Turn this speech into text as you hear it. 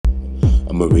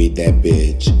I'ma read that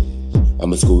bitch.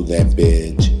 I'ma school that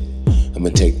bitch. I'ma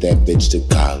take that bitch to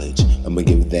college. I'ma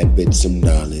give that bitch some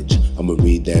knowledge. I'ma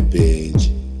read that bitch.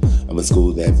 I'ma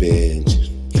school that bitch.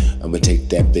 I'ma take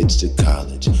that bitch to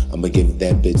college. I'ma give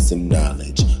that bitch some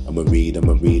knowledge. I'ma read,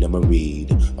 I'ma read, I'ma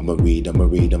read. I'ma read, I'ma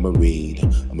read, I'ma read.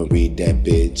 I'ma read that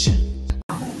bitch.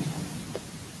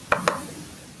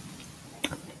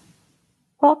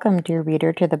 Welcome, dear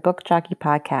reader, to the Book Jockey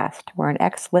Podcast, where an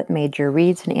ex-lit major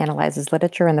reads and analyzes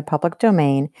literature in the public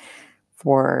domain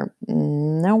for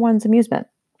no one's amusement.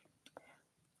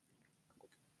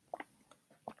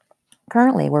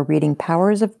 Currently, we're reading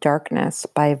Powers of Darkness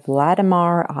by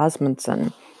Vladimir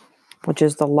Osmundsson, which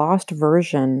is the lost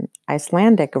version,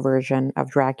 Icelandic version of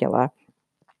Dracula,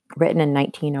 written in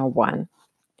 1901.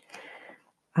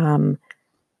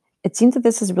 It seems that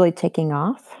this is really taking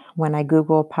off. When I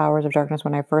Google Powers of Darkness,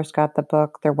 when I first got the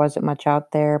book, there wasn't much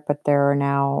out there, but there are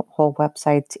now whole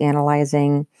websites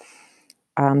analyzing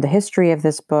the history of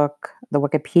this book. The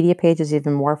Wikipedia page is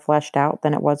even more fleshed out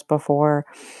than it was before.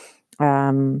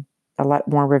 A lot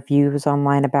more reviews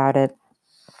online about it.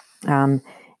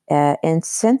 And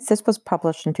since this was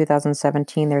published in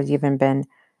 2017, there's even been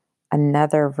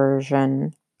another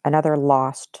version, another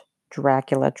lost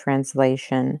Dracula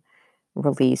translation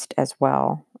released as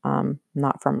well,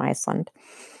 not from Iceland.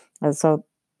 So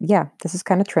yeah, this is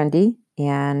kind of trendy.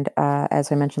 And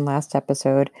as I mentioned last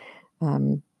episode,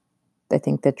 I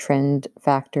think the trend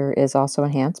factor is also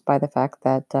enhanced by the fact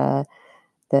that the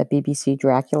BBC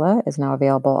Dracula is now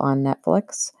available on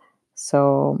Netflix.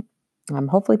 So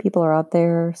hopefully people are out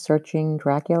there searching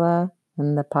Dracula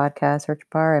in the podcast search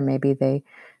bar, and maybe they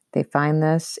find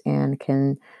this and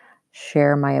can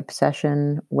share my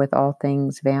obsession with all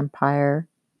things vampire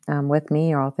with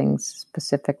me, or all things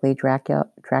specifically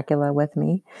Dracula with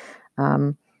me.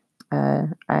 I'm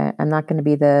not going to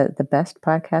be the best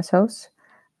podcast host.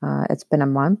 It's been a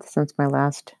month since my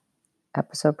last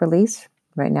episode release.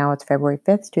 Right now it's February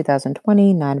 5th,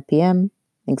 2020, 9 p.m.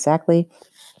 exactly.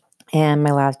 And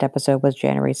my last episode was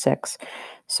January 6th.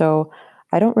 So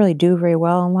I don't really do very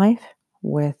well in life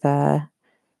with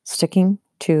sticking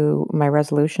to my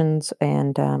resolutions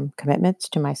and commitments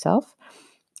to myself.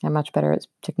 I'm much better at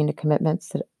sticking to commitments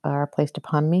that are placed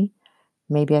upon me.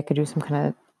 Maybe I could do some kind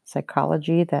of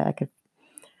psychology that I could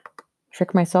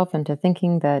trick myself into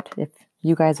thinking that if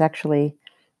you guys actually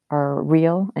are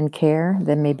real and care,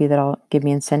 then maybe that'll give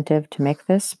me incentive to make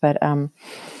this. But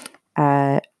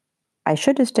I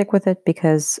should just stick with it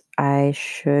because I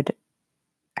should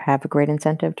have a great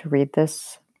incentive to read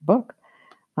this book.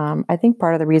 I think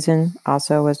part of the reason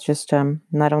also was just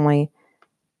not only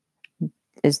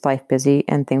is life busy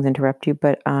and things interrupt you,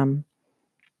 but I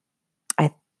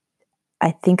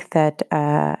think that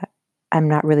I'm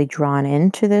not really drawn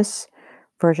into this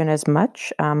version as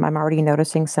much. I'm already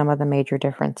noticing some of the major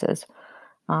differences.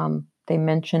 They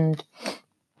mentioned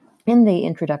in the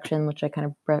introduction, which I kind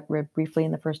of read briefly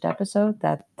in the first episode,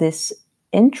 that this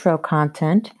intro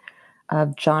content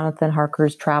of Jonathan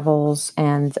Harker's travels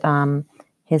and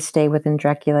his stay within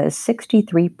Dracula is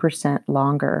 63%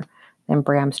 longer than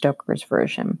Bram Stoker's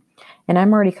version. And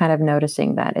I'm already kind of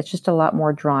noticing that. It's just a lot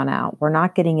more drawn out. We're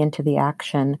not getting into the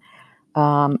action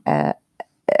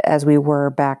as we were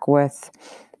back with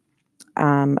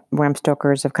Bram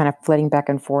Stoker's, of kind of flitting back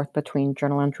and forth between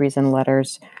journal entries and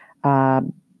letters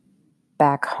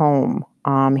back home.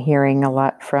 Hearing a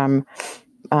lot from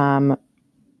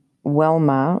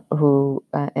Wilma, who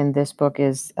in this book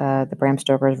is the Bram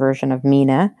Stoker's version of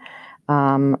Mina,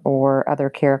 or other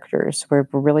characters. We're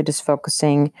really just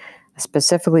focusing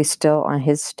specifically still on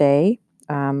his stay.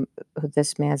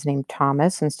 This man's named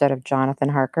Thomas instead of Jonathan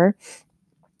Harker.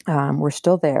 We're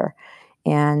still there,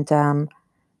 and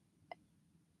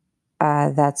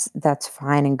that's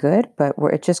fine and good. But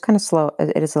it's just kind of slow.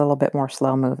 It is a little bit more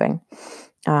slow moving.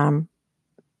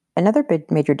 Another big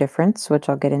major difference, which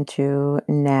I'll get into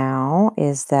now,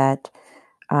 is that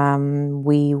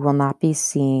we will not be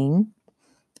seeing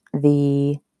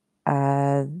the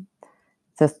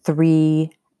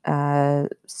three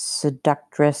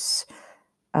seductress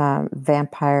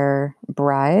vampire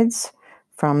brides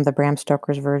from the Bram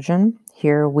Stoker's version.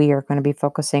 Here we are going to be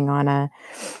focusing on a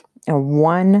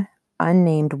one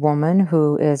unnamed woman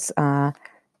who is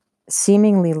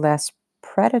seemingly less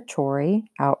predatory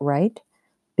outright,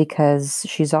 because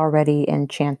she's already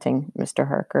enchanting Mr.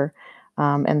 Harker,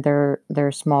 and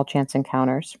they're small chance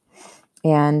encounters.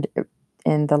 And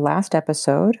in the last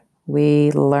episode,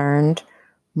 we learned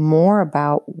more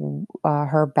about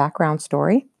her background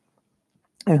story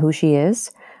and who she is,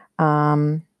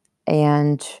 and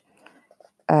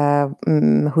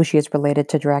who she is related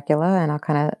to Dracula. And I'll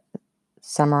kind of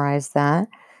summarize that.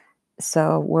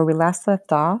 So where we last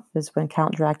left off is when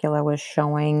Count Dracula was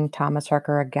showing Thomas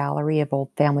Harker a gallery of old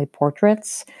family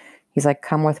portraits. He's like,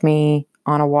 come with me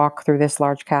on a walk through this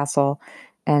large castle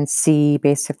and see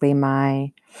basically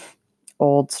my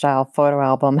old style photo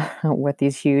album with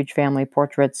these huge family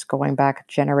portraits going back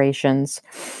generations.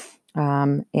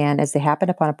 And as they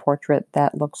happened upon a portrait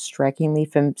that looks strikingly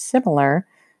similar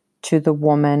to the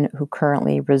woman who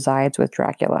currently resides with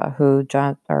Dracula, who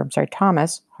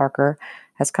Thomas Harker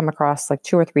has come across like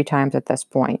 2 or 3 times at this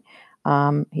point.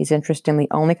 He's interestingly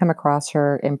only come across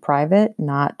her in private,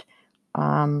 not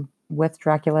with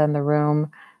Dracula in the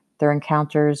room. Their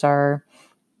encounters are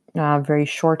very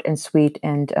short and sweet,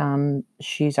 and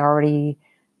she's already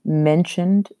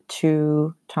mentioned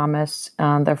to Thomas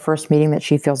their first meeting that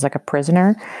she feels like a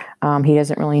prisoner. He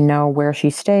doesn't really know where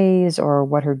she stays or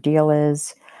what her deal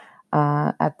is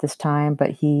at this time,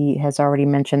 but he has already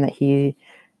mentioned that he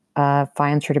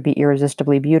finds her to be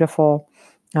irresistibly beautiful.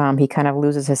 He kind of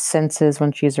loses his senses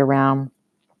when she's around,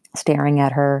 staring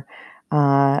at her.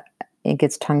 It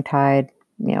gets tongue-tied,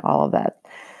 all of that.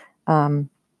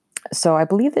 So I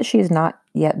believe that she has not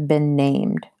yet been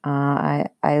named. I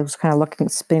was kind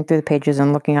of spinning through the pages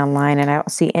and looking online, and I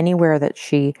don't see anywhere that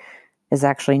she is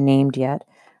actually named yet.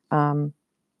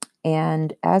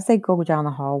 And as they go down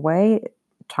the hallway,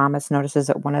 Thomas notices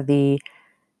that one of the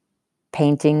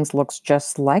paintings looks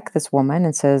just like this woman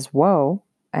and says, "Whoa."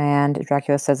 And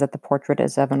Dracula says that the portrait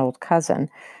is of an old cousin.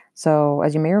 So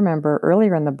as you may remember,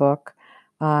 earlier in the book,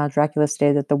 Dracula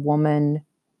stated that the woman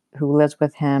who lives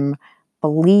with him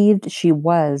believed she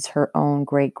was her own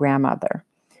great-grandmother.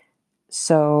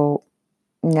 So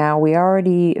now we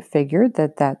already figured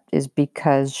that that is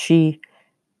because she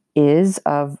is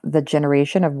of the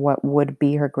generation of what would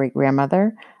be her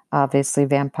great-grandmother. Obviously,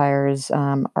 vampires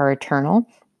are eternal.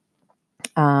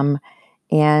 And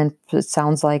it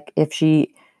sounds like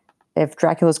if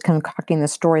Dracula's concocting the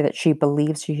story that she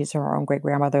believes she's her own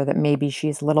great-grandmother, that maybe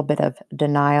she's a little bit of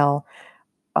denial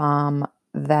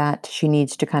that she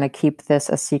needs to kind of keep this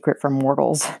a secret from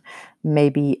mortals.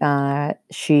 Maybe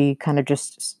she kind of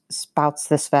just spouts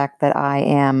this fact that I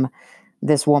am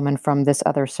this woman from this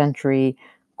other century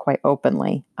quite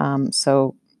openly.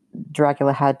 So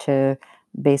Dracula had to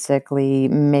basically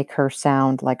make her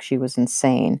sound like she was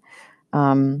insane.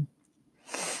 And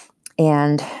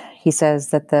he says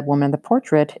that the woman in the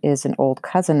portrait is an old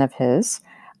cousin of his,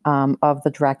 of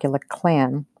the Dracula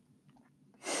clan.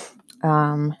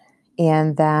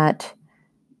 And that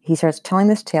he starts telling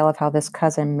this tale of how this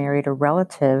cousin married a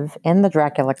relative in the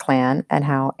Dracula clan and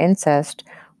how incest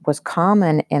was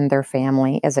common in their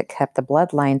family as it kept the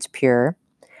bloodlines pure.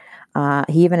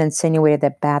 He even insinuated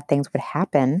that bad things would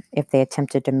happen if they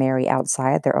attempted to marry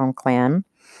outside their own clan.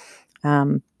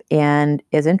 And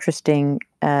is interesting,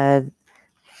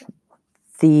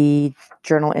 the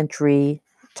journal entry,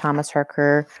 Thomas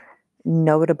Harker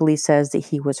notably says that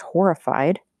he was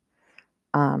horrified.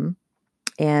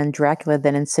 And Dracula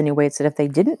then insinuates that if they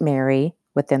didn't marry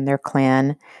within their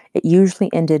clan, it usually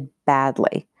ended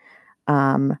badly.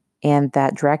 And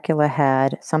that Dracula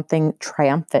had something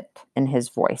triumphant in his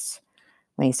voice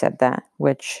when he said that,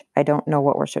 which I don't know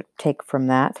what we're to take from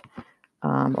that,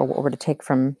 or what we're to take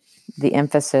from the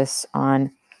emphasis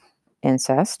on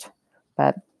incest,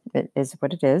 but it is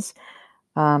what it is.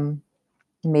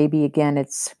 Maybe, again,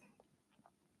 it's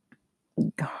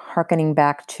hearkening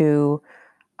back to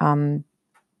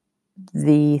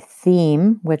the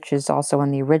theme, which is also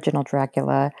in the original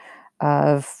Dracula,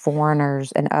 of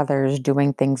foreigners and others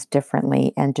doing things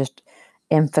differently and just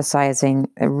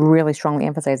really strongly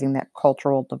emphasizing that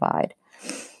cultural divide.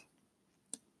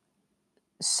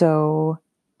 So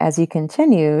as he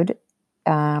continued,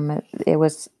 it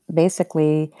was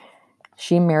basically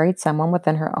she married someone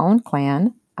within her own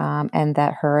clan, and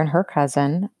that her and her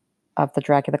cousin of the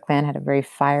Dracula clan had a very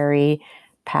fiery,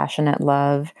 passionate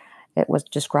love. It was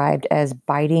described as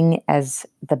biting as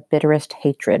the bitterest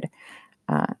hatred.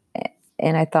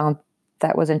 And I thought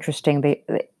that was interesting.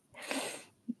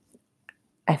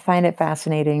 I find it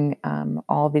fascinating,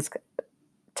 all these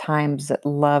times that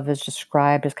love is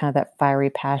described as kind of that fiery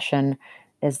passion,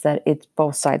 is that it's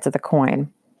both sides of the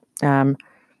coin.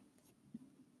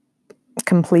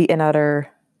 Complete and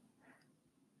utter,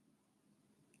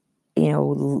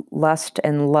 lust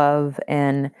and love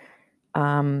and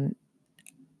the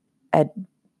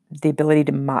ability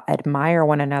to admire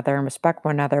one another and respect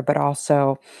one another, but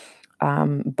also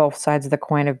both sides of the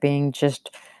coin of being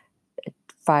just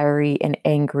fiery and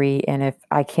angry, and if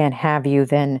I can't have you,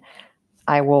 then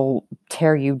I will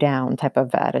tear you down type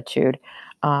of attitude.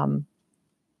 I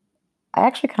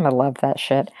actually kind of love that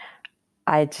shit.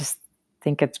 I just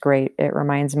think it's great. It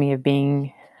reminds me of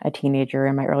being a teenager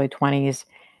in my early 20s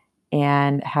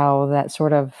and how that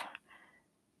sort of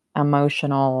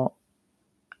emotional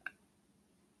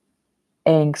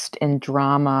angst and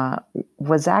drama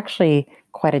was actually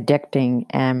quite addicting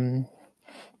and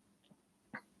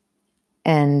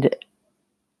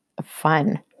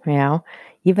fun, you know?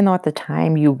 Even though at the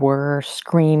time you were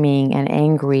screaming and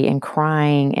angry and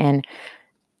crying and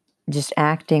just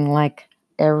acting like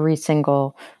every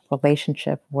single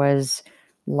relationship was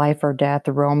life or death,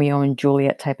 a Romeo and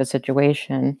Juliet type of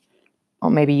situation.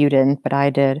 Well, maybe you didn't, but I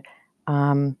did.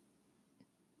 Um,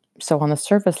 so on the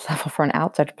surface level, for an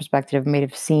outsider perspective, it may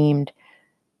have seemed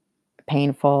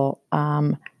painful.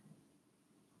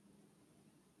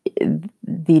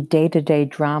 The day-to-day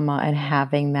drama and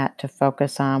having that to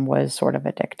focus on was sort of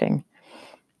addicting.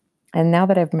 And now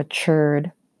that I've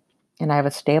matured and I have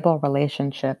a stable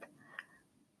relationship,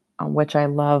 which I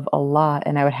love a lot,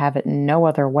 and I would have it no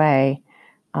other way,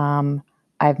 um,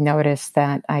 I've noticed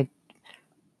that I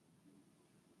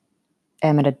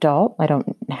am an adult. I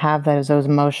don't have those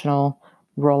emotional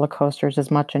roller coasters as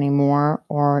much anymore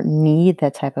or need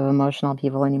that type of emotional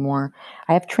upheaval anymore.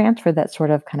 I have transferred that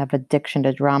sort of kind of addiction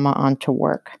to drama onto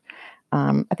work.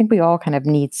 I think we all kind of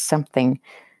need something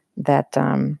that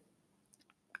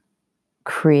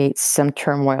creates some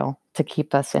turmoil to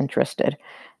keep us interested.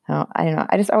 I don't know.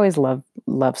 I just always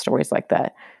love stories like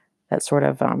that. That sort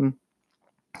of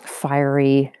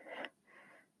fiery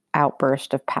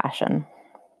outburst of passion.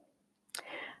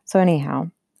 So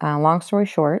anyhow, long story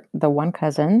short, the one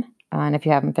cousin, and if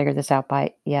you haven't figured this out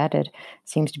by yet, it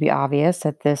seems to be obvious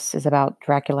that this is about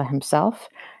Dracula himself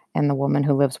and the woman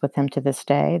who lives with him to this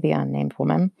day, the unnamed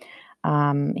woman.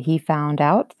 He found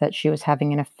out that she was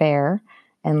having an affair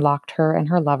and locked her and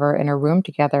her lover in a room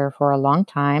together for a long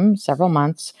time, several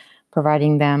months,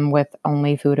 providing them with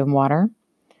only food and water.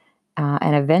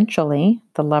 And eventually,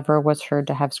 the lover was heard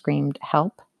to have screamed,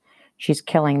 "Help, she's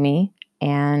killing me,"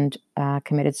 and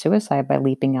committed suicide by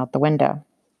leaping out the window.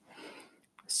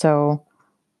 So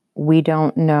we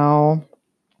don't know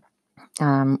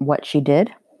what she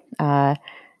did.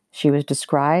 She was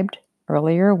described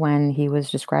earlier when he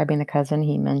was describing the cousin.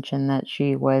 He mentioned that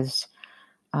she was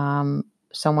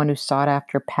someone who sought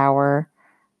after power.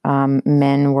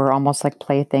 Men were almost like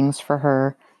playthings for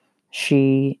her.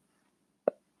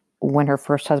 When her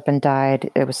first husband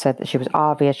died, it was said that she was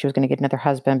obvious she was going to get another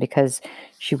husband because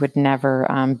she would never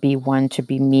be one to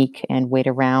be meek and wait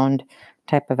around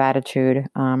type of attitude.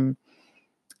 So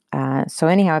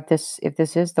anyhow, if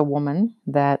this is the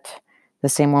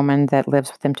same woman that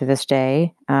lives with him to this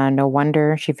day, no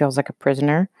wonder she feels like a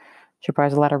prisoner. She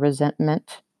probably has a lot of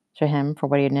resentment to him for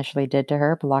what he initially did to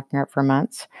her, locking her up for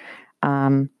months.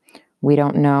 We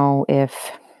don't know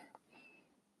if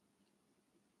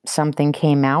something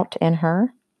came out in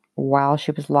her while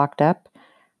she was locked up.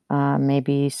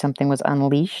 Maybe something was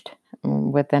unleashed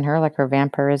within her, like her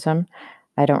vampirism.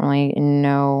 I don't really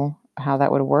know how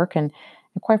that would work. And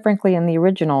quite frankly, in the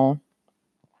original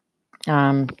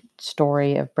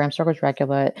story of Bram Stoker's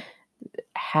Dracula,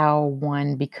 how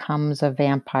one becomes a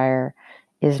vampire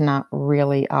is not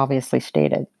really obviously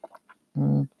stated.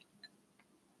 In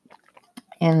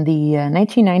the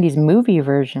 1990s movie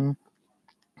version,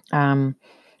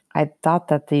 I thought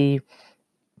that the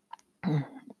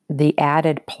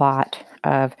added plot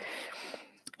of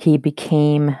he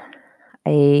became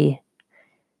a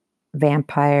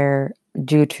vampire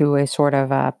due to a sort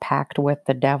of a pact with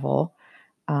the devil,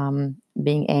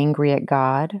 being angry at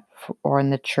God or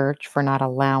in the church for not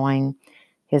allowing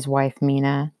his wife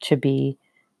Mina to be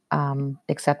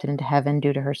accepted into heaven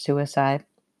due to her suicide,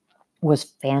 was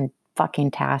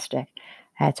fan-fucking-tastic.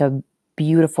 That's a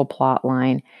beautiful plot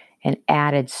line and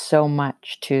added so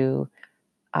much to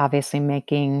obviously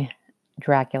making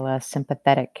Dracula a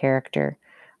sympathetic character.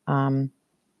 And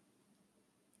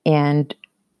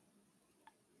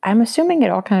I'm assuming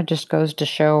it all kind of just goes to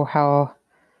show how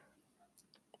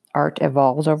art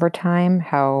evolves over time,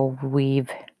 how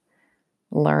we've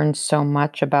learned so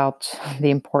much about the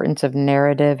importance of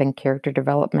narrative and character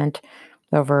development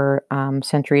over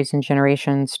centuries and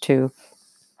generations to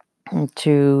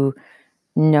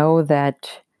know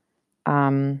that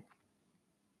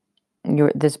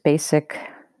this basic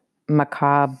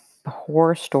macabre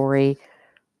horror story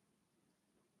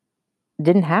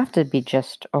didn't have to be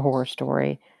just a horror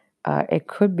story. It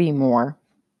could be more.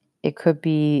 It could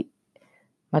be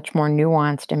much more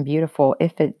nuanced and beautiful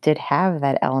if it did have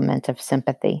that element of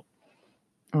sympathy.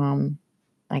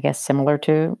 I guess similar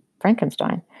to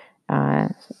Frankenstein. I'll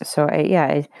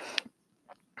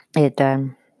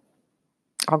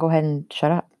go ahead and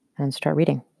shut up and start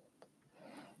reading.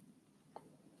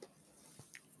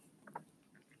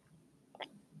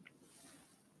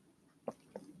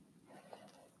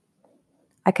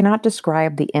 I cannot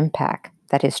describe the impact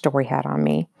that his story had on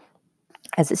me,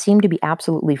 as it seemed to be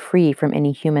absolutely free from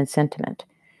any human sentiment.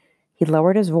 He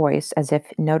lowered his voice as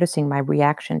if noticing my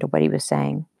reaction to what he was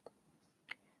saying.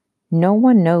 No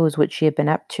one knows what she had been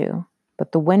up to,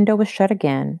 but the window was shut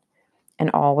again, and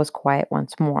all was quiet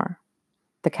once more.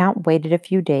 The Count waited a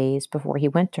few days before he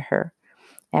went to her,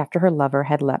 after her lover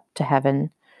had leapt to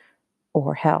heaven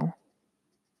or hell.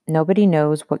 Nobody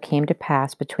knows what came to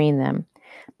pass between them,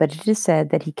 but it is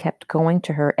said that he kept going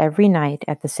to her every night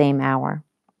at the same hour.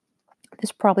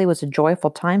 This probably was a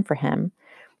joyful time for him,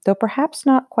 though perhaps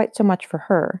not quite so much for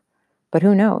her, but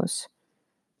who knows?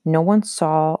 No one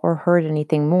saw or heard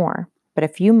anything more, but a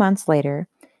few months later,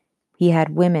 he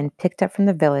had women picked up from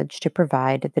the village to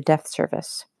provide the death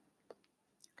service.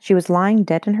 She was lying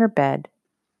dead in her bed.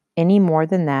 Any more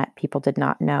than that, people did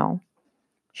not know.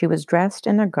 She was dressed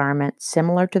in a garment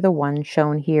similar to the one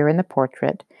shown here in the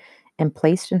portrait and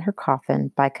placed in her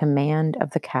coffin by command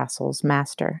of the castle's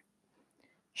master.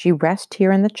 She rests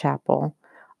here in the chapel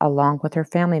along with her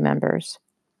family members,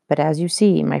 but as you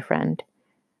see, my friend,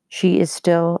 she is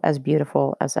still as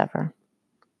beautiful as ever.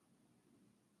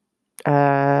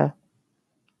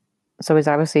 So he's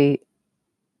obviously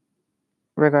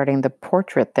regarding the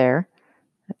portrait there.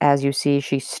 As you see,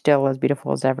 she's still as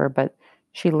beautiful as ever, but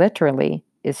she literally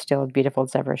is still as beautiful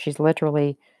as ever. She's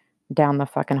literally down the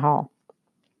fucking hall.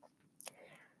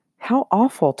 How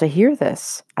awful to hear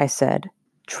this, I said,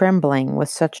 trembling with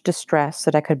such distress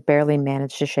that I could barely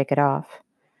manage to shake it off.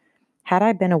 Had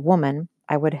I been a woman,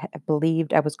 I would have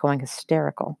believed I was going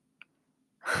hysterical.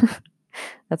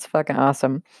 That's fucking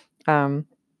awesome.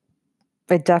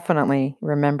 I definitely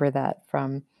remember that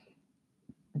from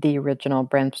the original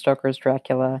Bram Stoker's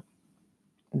Dracula.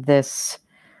 This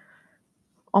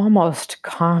almost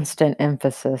constant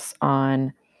emphasis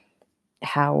on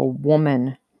how a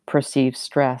woman perceives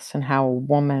stress and how a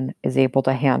woman is able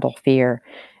to handle fear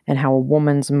and how a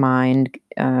woman's mind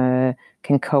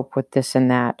can cope with this and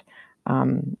that.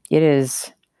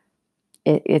 It's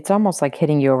almost like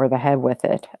hitting you over the head with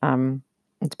it.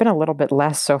 It's been a little bit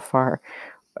less so far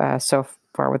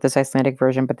with this Icelandic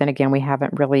version, but then again, we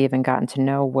haven't really even gotten to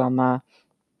know Wilma,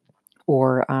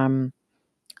 or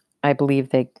I believe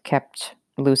they kept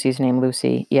Lucy's name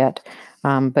Lucy yet,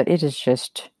 but it is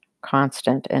just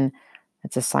constant, and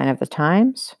it's a sign of the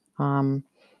times. One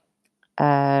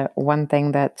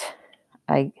thing that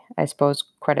I suppose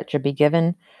credit should be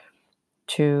given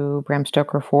to Bram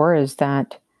Stoker for is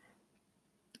that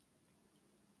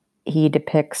he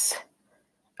depicts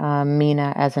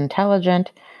Mina as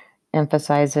intelligent,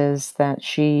 emphasizes that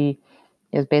she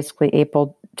is basically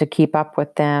able to keep up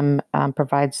with them,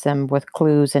 provides them with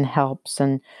clues and helps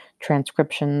and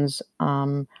transcriptions.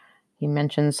 He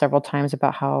mentions several times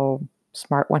about how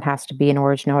smart one has to be in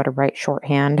order to know how to write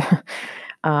shorthand,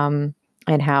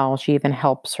 and how she even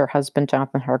helps her husband,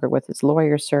 Jonathan Harker, with his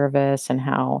lawyer service, and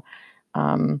how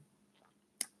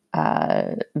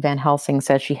Van Helsing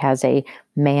says she has a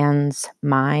man's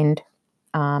mind.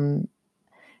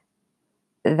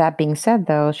 That being said,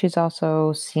 though, she's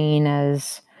also seen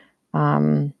as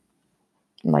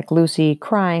like Lucy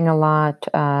crying a lot.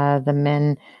 The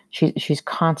men, she's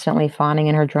constantly fawning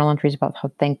in her journal entries about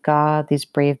how, thank God these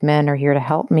brave men are here to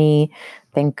help me.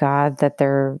 Thank God that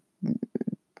they're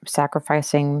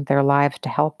sacrificing their lives to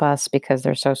help us because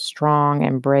they're so strong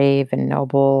and brave and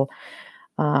noble.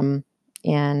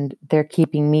 And they're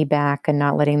keeping me back and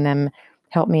not letting them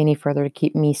help me any further to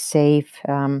keep me safe.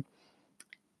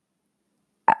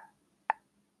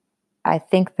 I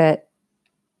think that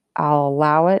I'll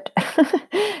allow it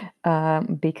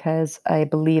because I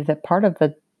believe that part of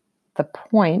the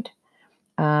point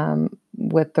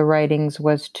with the writings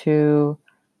was to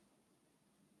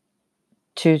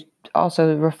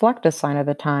also reflect a sign of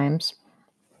the times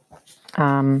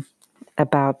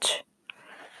about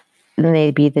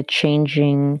maybe the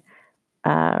changing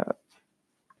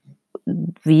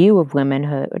view of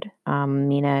womanhood.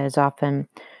 Mina is often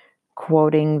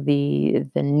quoting the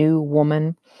new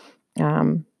woman,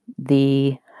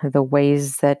 the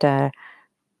ways that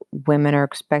women are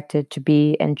expected to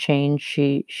be and change.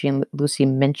 She and Lucy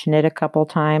mentioned it a couple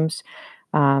times.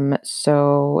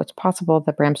 So it's possible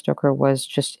that Bram Stoker was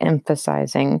just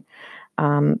emphasizing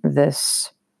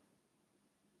this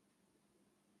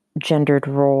gendered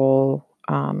role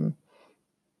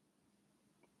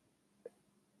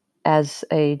as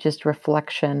a just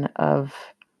reflection of,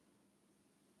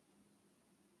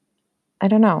 I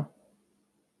don't know.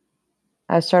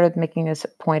 I started making this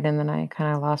point and then I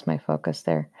kind of lost my focus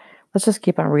there. Let's just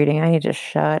keep on reading. I need to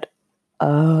shut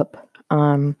up.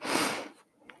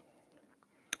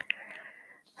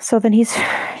 So then he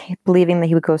believing that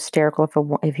he would go hysterical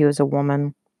if he was a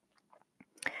woman.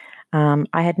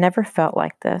 I had never felt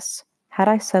like this. Had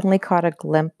I suddenly caught a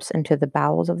glimpse into the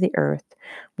bowels of the earth,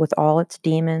 with all its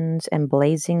demons and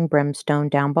blazing brimstone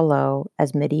down below,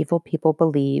 as medieval people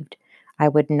believed, I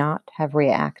would not have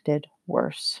reacted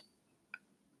worse.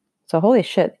 So holy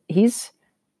shit, he's,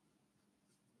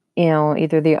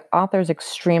 either the author's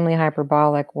extremely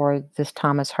hyperbolic or this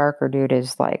Thomas Harker dude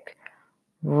is like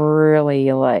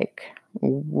really like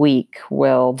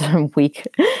weak-willed,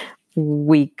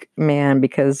 weak man,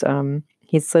 because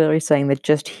he's literally saying that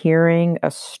just hearing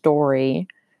a story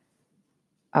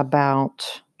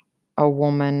about a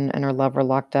woman and her lover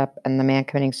locked up and the man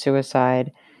committing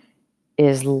suicide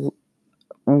is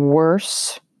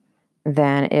worse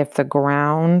than if the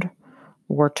ground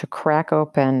were to crack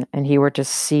open and he were to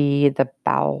see the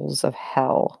bowels of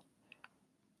hell.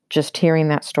 Just hearing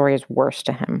that story is worse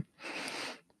to him.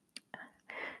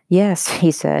 Yes,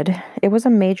 he said, it was a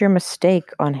major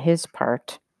mistake on his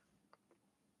part.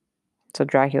 So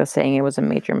Dracula's saying it was a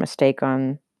major mistake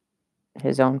on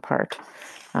his own part.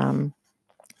 The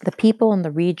people in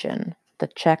the region, the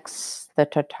Czechs, the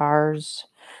Tatars,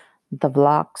 the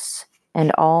Vlachs,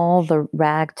 and all the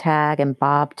ragtag and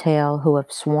bobtail who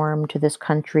have swarmed to this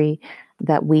country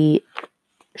that we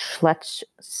Schlesklers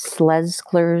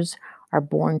are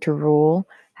born to rule,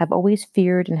 have always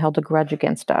feared and held a grudge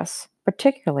against us,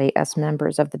 particularly as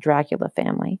members of the Dracula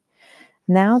family.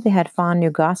 Now they had fond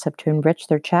new gossip to enrich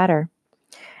their chatter.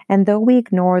 And though we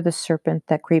ignore the serpent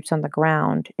that creeps on the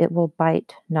ground, it will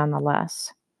bite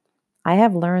nonetheless. I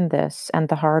have learned this, and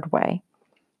the hard way.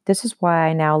 This is why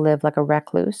I now live like a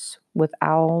recluse, with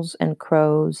owls and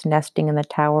crows nesting in the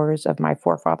towers of my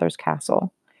forefathers'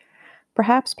 castle.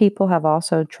 Perhaps people have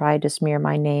also tried to smear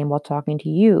my name while talking to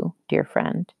you, dear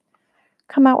friend.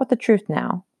 Come out with the truth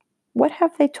now. What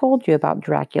have they told you about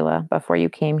Dracula before you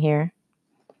came here?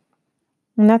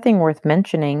 Nothing worth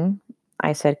mentioning,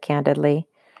 I said candidly.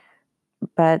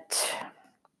 But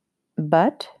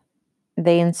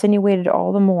they insinuated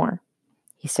all the more,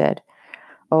 he said.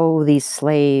 Oh, these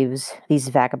slaves, these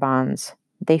vagabonds,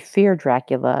 they fear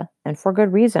Dracula, and for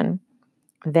good reason.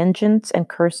 Vengeance and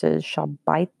curses shall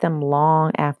bite them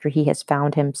long after he has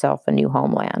found himself a new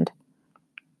homeland.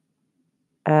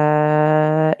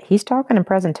 He's talking in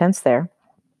present tense there.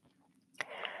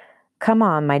 Come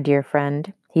on, my dear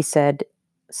friend, he said,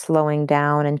 slowing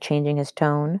down and changing his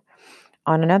tone.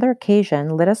 On another occasion,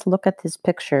 let us look at this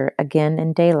picture again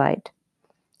in daylight.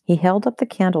 He held up the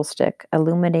candlestick,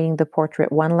 illuminating the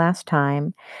portrait one last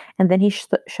time, and then he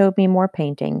showed me more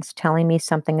paintings, telling me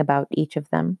something about each of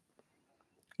them.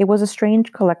 It was a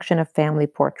strange collection of family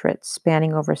portraits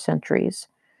spanning over centuries.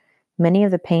 Many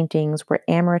of the paintings were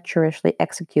amateurishly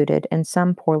executed and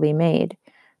some poorly made,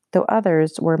 though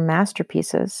others were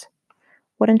masterpieces.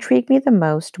 What intrigued me the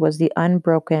most was the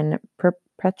unbroken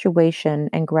perpetuation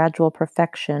and gradual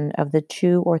perfection of the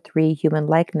 2 or 3 human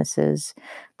likenesses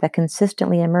that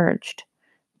consistently emerged,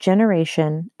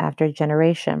 generation after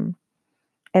generation.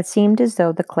 It seemed as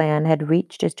though the clan had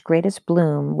reached its greatest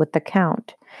bloom with the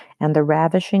Count and the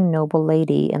ravishing noble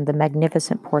lady in the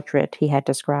magnificent portrait he had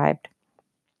described.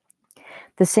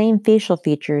 The same facial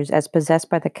features as possessed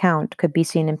by the Count could be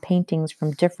seen in paintings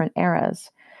from different eras,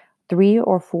 3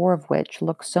 or 4 of which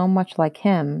looked so much like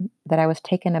him that I was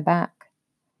taken aback.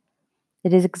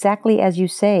 It is exactly as you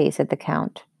say, said the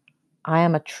Count. I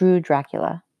am a true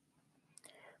Dracula.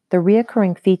 The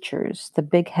recurring features, the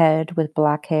big head with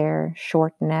black hair,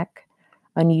 short neck,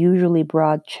 unusually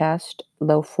broad chest,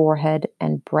 low forehead,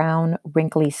 and brown,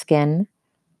 wrinkly skin,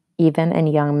 even in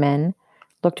young men,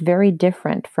 looked very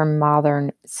different from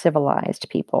modern, civilized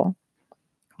people.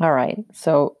 All right,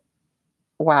 so,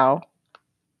 wow.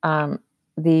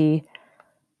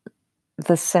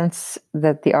 The sense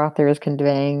that the author is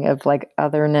conveying of like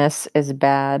otherness is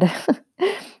bad.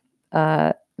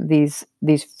 These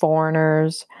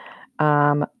foreigners.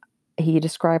 He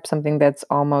describes something that's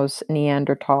almost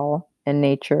Neanderthal in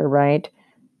nature, right?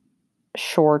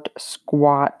 Short,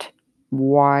 squat,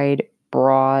 wide,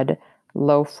 broad,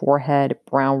 low forehead,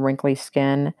 brown, wrinkly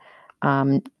skin,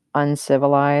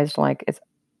 uncivilized, like it's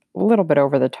a little bit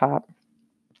over the top.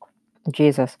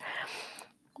 Jesus.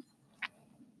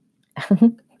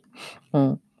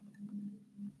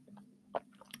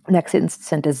 Next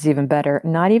sentence is even better.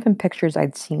 Not even pictures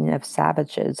I'd seen of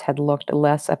savages had looked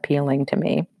less appealing to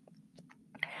me.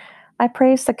 I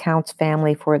praised the Count's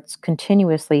family for its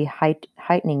continuously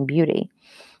heightening beauty.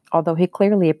 Although he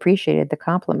clearly appreciated the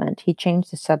compliment, he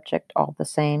changed the subject all the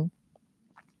same.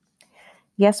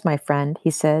 Yes, my friend, he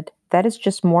said, that is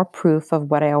just more proof of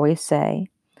what I always say,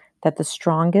 that the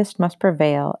strongest must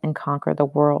prevail and conquer the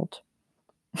world.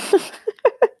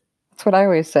 That's what I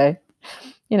always say.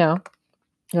 Yeah,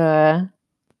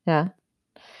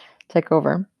 take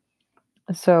over.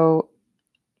 So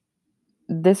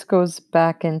this goes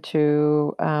back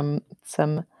into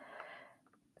some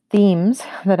themes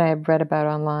that I've read about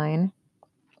online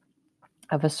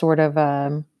of a sort of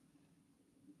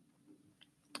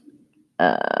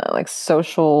like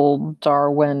social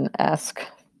Darwin-esque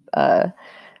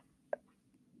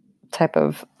type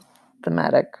of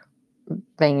thematic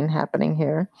vein happening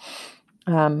here.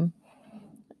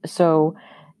 So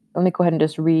let me go ahead and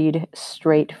just read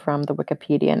straight from the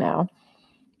Wikipedia now.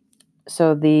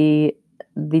 So the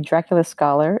Dracula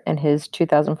scholar, in his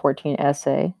 2014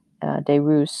 essay, De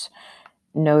Rus,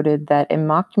 noted that in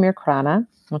Machmir Krana,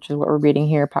 which is what we're reading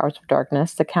here, Powers of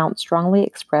Darkness, the Count strongly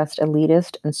expressed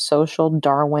elitist and social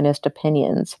Darwinist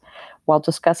opinions. While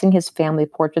discussing his family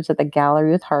portraits at the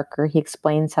gallery with Harker, he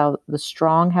explains how the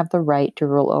strong have the right to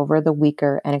rule over the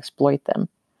weaker and exploit them.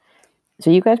 So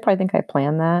you guys probably think I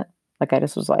planned that. Like I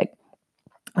just was like,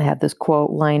 I had this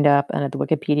quote lined up and at the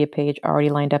Wikipedia page already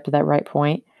lined up to that right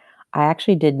point. I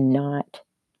actually did not.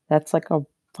 That's like a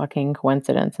fucking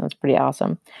coincidence, and it's pretty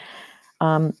awesome.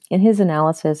 In his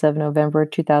analysis of November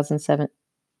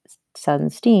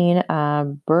 2017,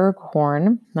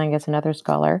 Berghorn, I guess another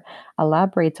scholar,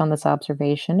 elaborates on this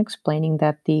observation, explaining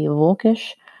that the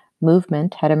Volkisch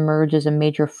movement had emerged as a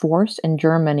major force in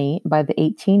Germany by the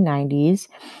 1890s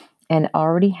and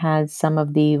already had some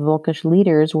of the Volkisch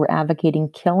leaders were advocating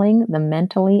killing the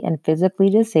mentally and physically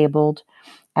disabled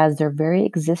as their very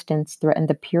existence threatened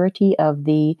the purity of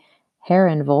the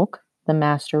Herrenvolk, the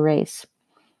master race.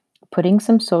 Putting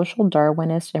some social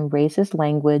Darwinist and racist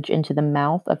language into the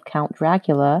mouth of Count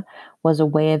Dracula was a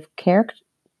way of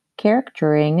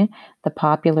caricaturing the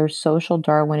popular social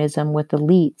Darwinism with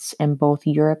elites in both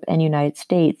Europe and United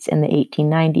States in the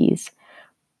 1890s.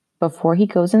 Before he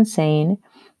goes insane,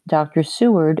 Dr.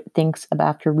 Seward thinks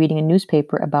after reading a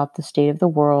newspaper about the state of the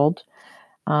world,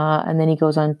 and then he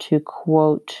goes on to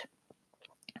quote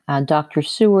Dr.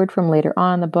 Seward from later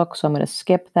on in the book, so I'm going to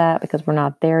skip that because we're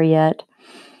not there yet.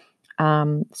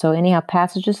 So anyhow,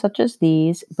 passages such as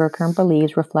these, Berghorn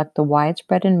believes, reflect the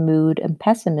widespread mood and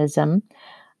pessimism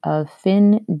of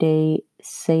fin de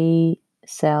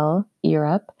siècle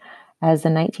Europe as the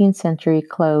 19th century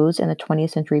closed and the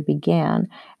 20th century began,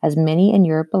 as many in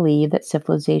Europe believed that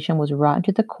civilization was rotten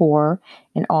to the core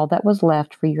and all that was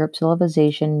left for Europe's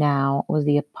civilization now was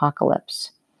the apocalypse.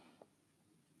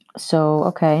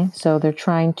 So they're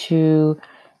trying to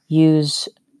use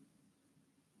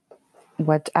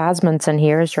what Asmundsen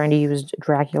here is trying to use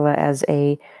Dracula as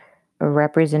a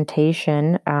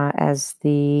representation as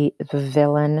the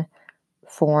villain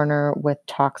foreigner with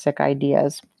toxic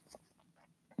ideas.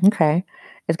 Okay.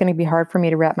 It's going to be hard for me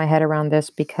to wrap my head around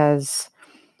this because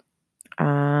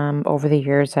over the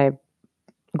years I've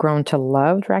grown to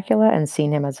love Dracula and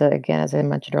seen him as as I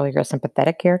mentioned earlier, a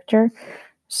sympathetic character.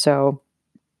 So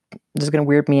this is going to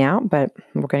weird me out, but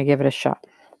we're going to give it a shot.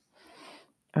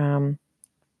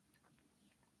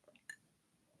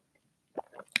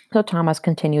 So Thomas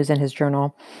continues in his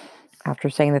journal after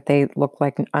saying that they look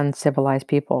like uncivilized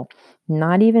people.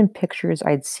 Not even pictures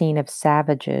I'd seen of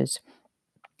savages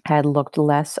had looked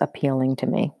less appealing to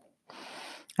me.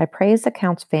 I praised the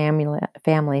Count's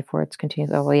family for its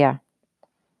continued... Oh, well, yeah.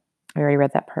 I already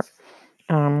read that part.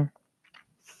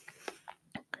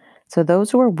 So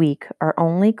those who are weak are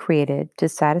only created to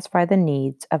satisfy the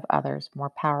needs of others more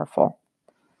powerful.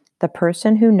 The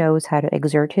person who knows how to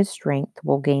exert his strength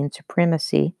will gain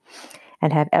supremacy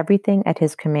and have everything at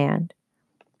his command: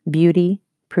 beauty,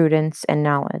 prudence, and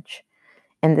knowledge.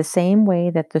 In the same way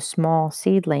that the small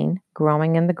seedling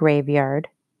growing in the graveyard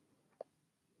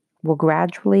will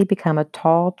gradually become a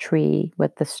tall tree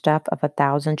with the stuff of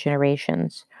 1,000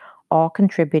 generations, all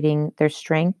contributing their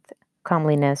strength,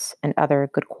 comeliness, and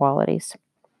other good qualities.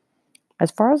 As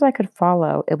far as I could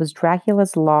follow, it was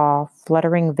Dracula's law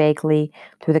fluttering vaguely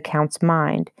through the Count's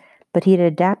mind, but he had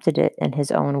adapted it in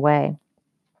his own way.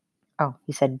 Oh,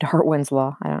 he said Darwin's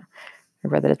law. I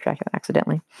read that as Dracula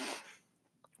accidentally.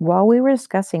 While we were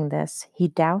discussing this, he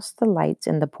doused the lights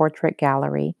in the portrait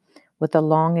gallery with a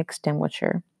long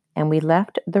extinguisher, and we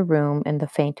left the room in the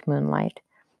faint moonlight.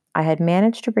 I had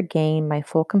managed to regain my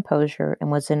full composure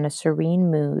and was in a serene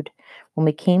mood when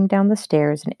we came down the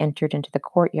stairs and entered into the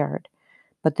courtyard.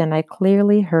 But then I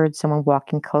clearly heard someone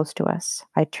walking close to us.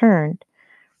 I turned,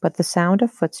 but the sound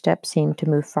of footsteps seemed to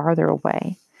move farther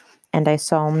away, and I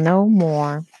saw no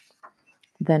more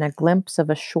than a glimpse of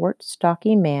a short,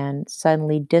 stocky man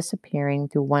suddenly disappearing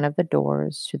through one of the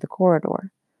doors to the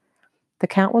corridor. The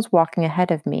Count was walking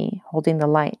ahead of me, holding the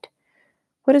light.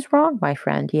 "What is wrong, my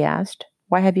friend?" he asked.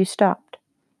 Why have you stopped?"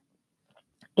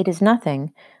 "It is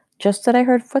nothing, just that I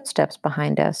heard footsteps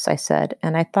behind us," I said,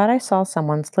 "and I thought I saw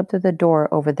someone slip through the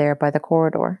door over there by the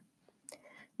corridor."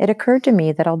 It occurred to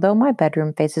me that although my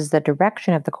bedroom faces the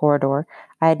direction of the corridor,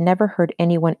 I had never heard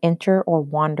anyone enter or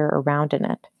wander around in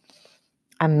it.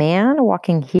 "A man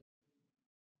walking here?"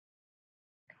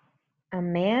 "A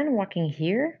man walking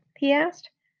here?" he asked.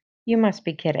 "You must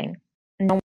be kidding."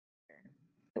 "No,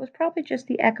 it was probably just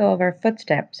the echo of our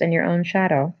footsteps and your own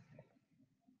shadow."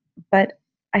 "But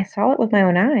I saw it with my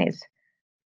own eyes.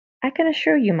 I can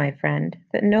assure you, my friend,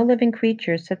 that no living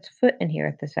creature sets foot in here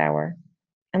at this hour,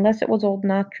 unless it was old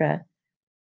Natra.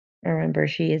 Remember,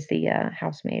 she is the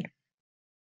housemaid.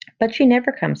 But she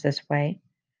never comes this way.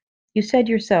 You said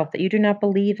yourself that you do not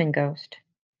believe in ghosts."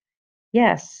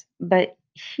 "Yes, but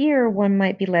here one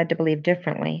might be led to believe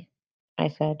differently," I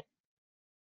said.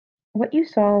 "What you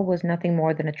saw was nothing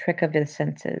more than a trick of the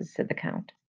senses," said the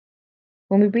Count.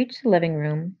 "When we reached the living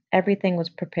room, everything was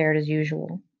prepared as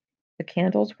usual. The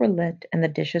candles were lit and the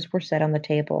dishes were set on the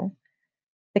table.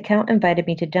 The Count invited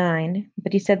me to dine,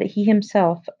 but he said that he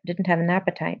himself didn't have an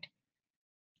appetite,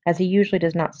 as he usually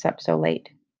does not sup so late.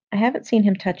 I haven't seen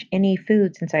him touch any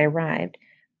food since I arrived,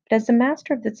 but as the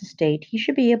master of this estate, he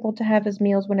should be able to have his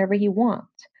meals whenever he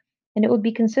wants, and it would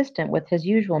be consistent with his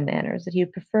usual manners that he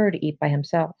would prefer to eat by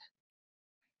himself.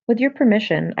 With your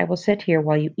permission, I will sit here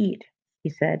while you eat," he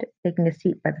said, taking a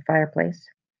seat by the fireplace.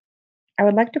 "I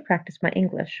would like to practice my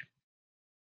English."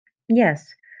 Yes,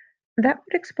 that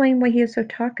would explain why he is so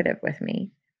talkative with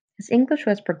me. His English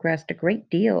has progressed a great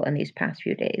deal in these past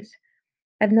few days.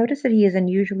 I've noticed that he has an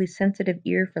unusually sensitive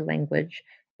ear for language,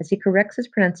 as he corrects his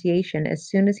pronunciation as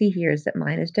soon as he hears that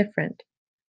mine is different.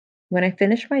 When I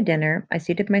finished my dinner, I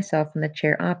seated myself in the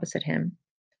chair opposite him.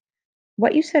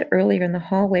 "What you said earlier in the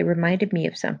hallway reminded me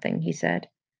of something," he said.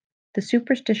 "The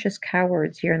superstitious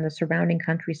cowards here in the surrounding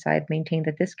countryside maintain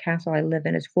that this castle I live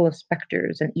in is full of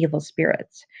specters and evil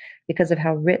spirits, because of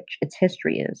how rich its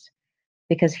history is.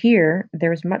 Because here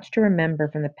there is much to remember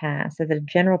from the past that the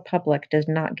general public does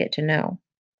not get to know.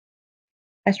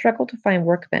 I struggle to find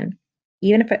workmen,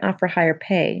 even if I offer higher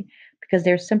pay, because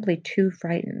they are simply too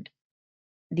frightened.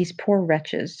 These poor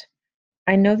wretches.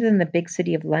 I know that in the big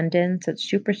city of London such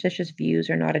superstitious views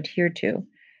are not adhered to,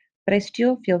 but I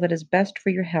still feel that it is best for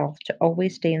your health to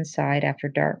always stay inside after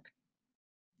dark.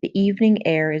 The evening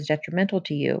air is detrimental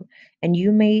to you, and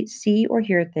you may see or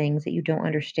hear things that you don't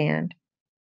understand.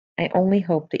 I only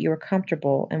hope that you are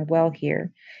comfortable and well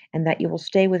here, and that you will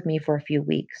stay with me for a few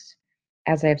weeks,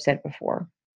 as I have said before.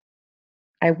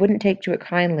 I wouldn't take to it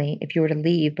kindly if you were to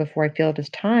leave before I feel it is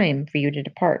time for you to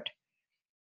depart.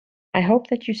 I hope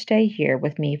that you stay here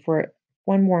with me for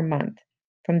one more month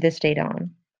from this date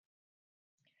on."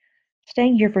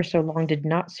 Staying here for so long did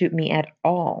not suit me at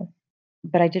all,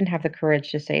 but I didn't have the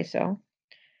courage to say so.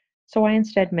 So I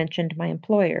instead mentioned my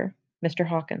employer, Mr.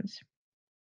 Hawkins.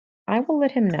 "I will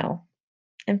let him know.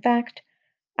 In fact,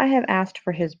 I have asked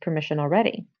for his permission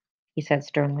already," he said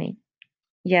sternly.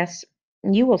 "Yes,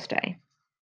 you will stay.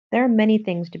 There are many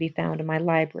things to be found in my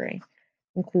library,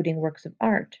 including works of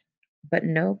art, but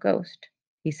no ghost,"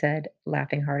 he said,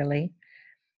 laughing heartily.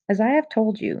 "As I have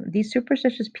told you, these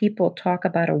superstitious people talk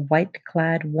about a white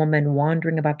clad woman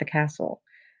wandering about the castle,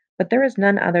 but there is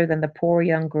none other than the poor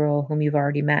young girl whom you've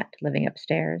already met, living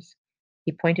upstairs."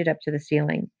 He pointed up to the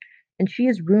ceiling. "And she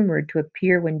is rumored to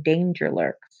appear when danger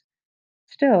lurks.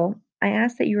 Still, I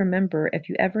ask that you remember if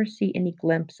you ever see any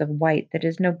glimpse of white that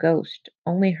is no ghost,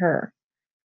 only her.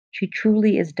 She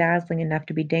truly is dazzling enough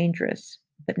to be dangerous,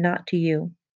 but not to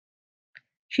you.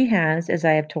 She has, as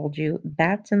I have told you,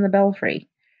 bats in the belfry,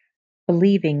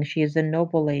 believing she is the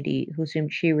noble lady whom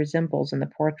she resembles in the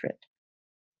portrait.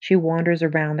 She wanders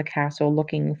around the castle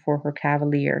looking for her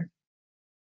cavalier,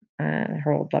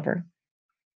 her old lover.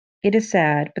 It is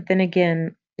sad, but then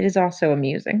again, it is also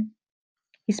amusing.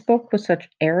 He spoke with such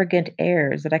arrogant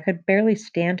airs that I could barely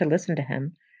stand to listen to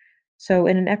him. So,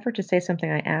 in an effort to say something,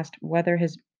 I asked whether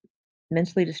his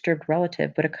mentally disturbed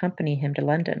relative would accompany him to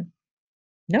London.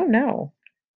 No, no,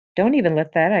 don't even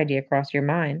let that idea cross your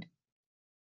mind.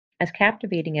 As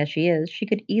captivating as she is, she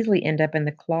could easily end up in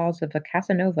the claws of a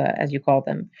Casanova, as you call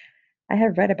them. I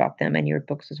have read about them in your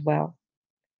books as well.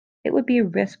 It would be a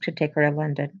risk to take her to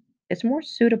London. It's more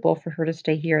suitable for her to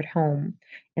stay here at home,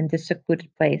 in this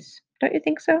secluded place. Don't you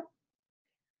think so?"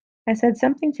 I said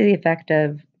something to the effect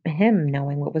of him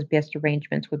knowing what was best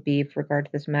arrangements would be with regard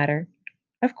to this matter.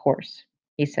 "Of course,"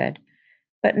 he said.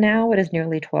 "But now it is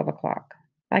nearly 12 o'clock.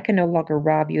 I can no longer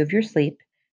rob you of your sleep,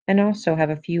 and also have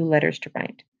a few letters to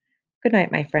write. Good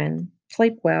night, my friend.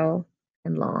 Sleep well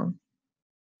and long."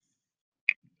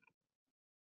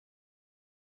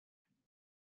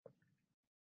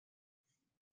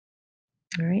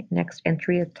 All right, next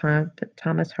entry is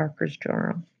Thomas Harker's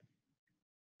journal.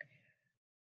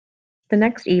 The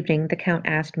next evening, the Count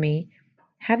asked me,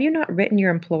 "Have you not written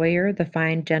your employer, the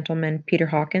fine gentleman Peter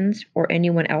Hawkins, or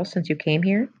anyone else since you came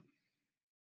here?"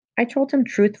 I told him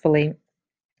truthfully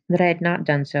that I had not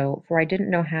done so, for I didn't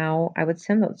know how I would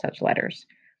send such letters.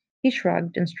 He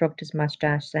shrugged and stroked his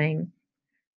mustache, saying,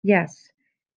 "Yes,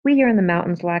 we here in the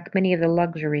mountains lack many of the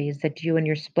luxuries that you in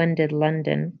your splendid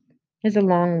London. It is a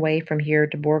long way from here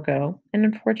to Borgo, and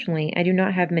unfortunately I do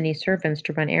not have many servants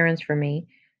to run errands for me.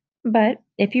 But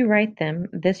if you write them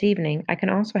this evening, I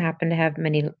also have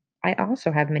many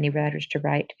letters to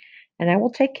write, and I will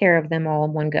take care of them all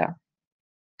in one go.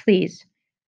 Please,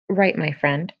 write, my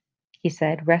friend," he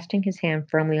said, resting his hand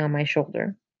firmly on my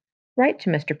shoulder. "Write to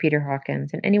Mr. Peter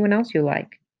Hawkins and anyone else you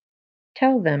like.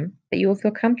 Tell them that you will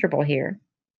feel comfortable here,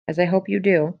 as I hope you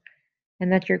do,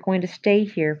 and that you're going to stay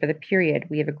here for the period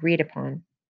we have agreed upon."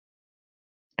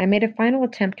 I made a final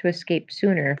attempt to escape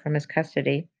sooner from his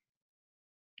custody.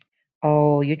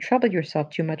 "Oh, you trouble yourself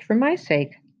too much for my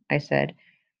sake," I said.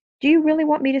 "Do you really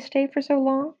want me to stay for so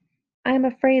long? I am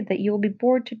afraid that you will be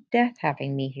bored to death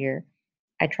having me here."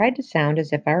 I tried to sound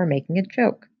as if I were making a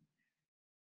joke.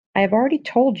 "I have already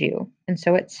told you, and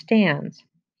so it stands,"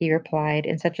 he replied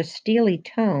in such a steely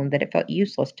tone that it felt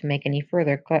useless to make any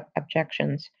further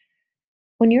objections.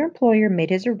 "When your employer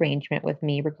made his arrangement with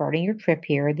me regarding your trip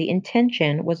here, the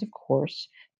intention was, of course,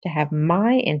 to have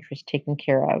my interests taken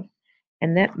care of,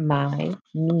 and that my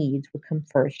needs would come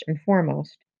first and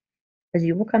foremost. As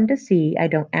you will come to see, I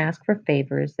don't ask for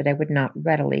favors that I would not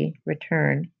readily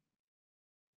return."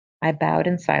 I bowed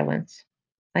in silence.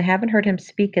 I haven't heard him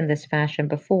speak in this fashion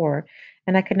before,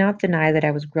 and I could not deny that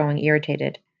I was growing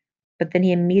irritated. But then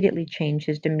he immediately changed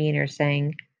his demeanor,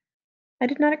 saying, "I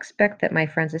did not expect that my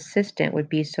friend's assistant would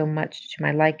be so much to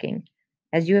my liking.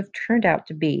 As you have turned out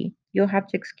to be, you'll have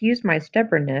to excuse my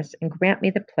stubbornness and grant me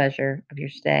the pleasure of your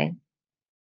stay."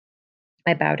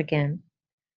 I bowed again.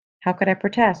 How could I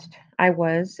protest? I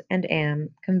was, and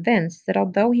am, convinced that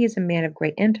although he is a man of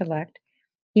great intellect,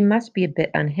 he must be a bit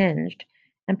unhinged,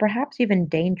 and perhaps even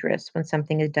dangerous when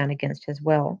something is done against his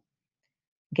will.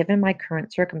 Given my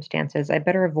current circumstances, I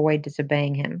better avoid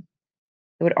disobeying him.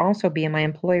 It would also be in my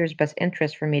employer's best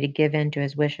interest for me to give in to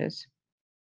his wishes.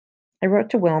 I wrote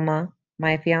to Wilma,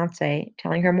 my fiancée,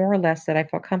 telling her more or less that I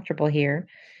felt comfortable here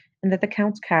and that the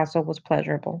Count's castle was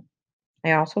pleasurable.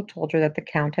 I also told her that the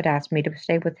Count had asked me to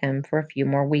stay with him for a few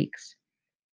more weeks.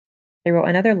 I wrote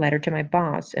another letter to my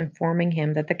boss, informing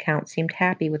him that the Count seemed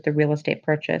happy with the real estate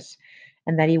purchase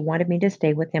and that he wanted me to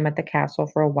stay with him at the castle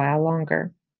for a while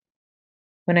longer.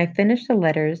 When I finished the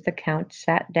letters, the Count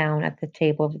sat down at the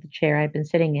table of the chair I had been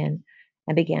sitting in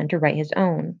and began to write his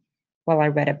own, while I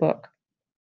read a book.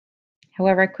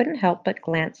 However, I couldn't help but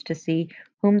glance to see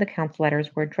whom the Count's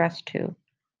letters were addressed to.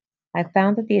 I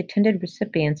found that the intended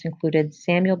recipients included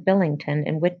Samuel Billington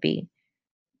in Whitby,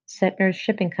 Setner's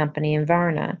Shipping Company in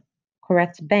Varna,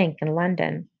 Corette's Bank in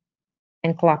London,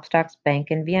 and Klopstock's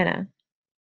Bank in Vienna.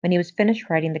 When he was finished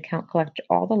writing, the Count collected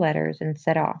all the letters and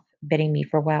set off, bidding me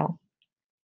farewell.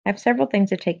 "I have several things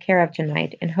to take care of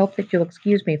tonight, and hope that you'll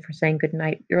excuse me for saying good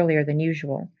night earlier than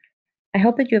usual. I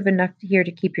hope that you have enough here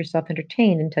to keep yourself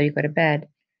entertained until you go to bed,"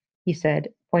 he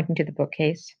said, pointing to the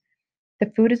bookcase.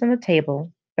 "The food is on the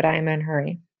table, but I am in a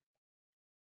hurry."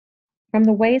 From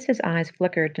the ways his eyes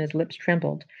flickered and his lips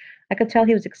trembled, I could tell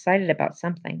he was excited about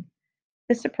something.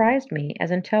 This surprised me, as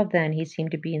until then he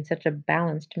seemed to be in such a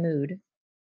balanced mood.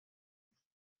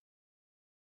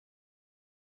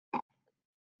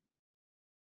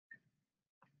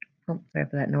 Oh, sorry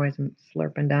for that noise. I'm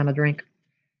slurping down a drink.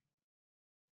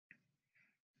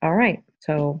 All right,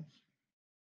 so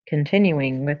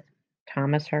continuing with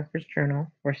Thomas Harker's journal,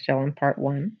 we're still in part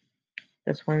one.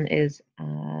 This one is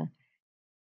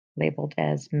labeled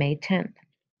as May 10th.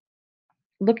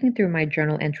 Looking through my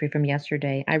journal entry from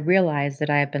yesterday, I realize that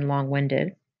I have been long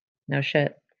winded. No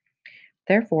shit.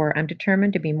 Therefore, I'm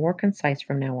determined to be more concise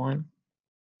from now on.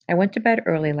 I went to bed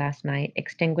early last night,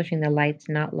 extinguishing the lights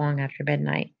not long after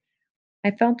midnight.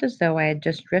 I felt as though I had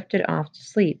just drifted off to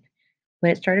sleep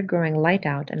when it started growing light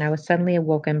out and I was suddenly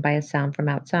awoken by a sound from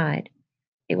outside.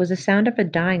 It was the sound of a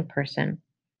dying person.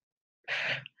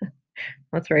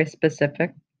 That's very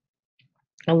specific.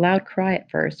 A loud cry at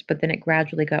first, but then it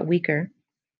gradually got weaker.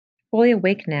 Fully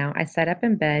awake now, I sat up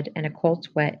in bed and a cold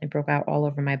sweat broke out all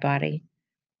over my body.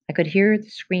 I could hear the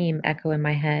scream echo in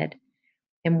my head.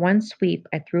 In one sweep,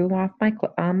 I threw off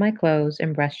on my clothes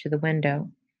and rushed to the window.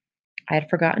 I had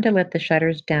forgotten to let the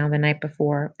shutters down the night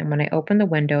before, and when I opened the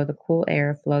window, the cool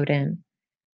air flowed in.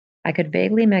 I could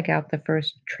vaguely make out the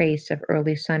first trace of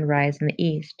early sunrise in the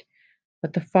east,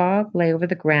 but the fog lay over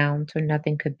the ground so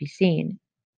nothing could be seen.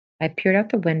 I peered out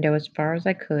the window as far as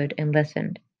I could and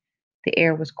listened. The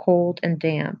air was cold and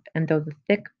damp, and through the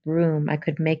thick broom I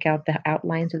could make out the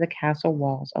outlines of the castle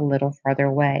walls a little farther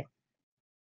away.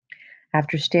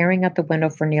 After staring out the window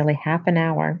for nearly half an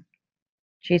hour,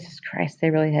 Jesus Christ, they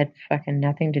really had fucking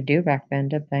nothing to do back then,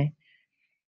 did they?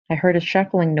 I heard a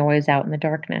shuffling noise out in the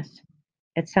darkness.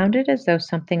 It sounded as though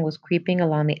something was creeping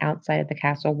along the outside of the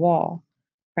castle wall,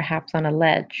 perhaps on a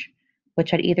ledge,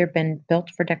 which had either been built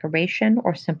for decoration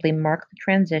or simply marked the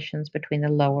transitions between the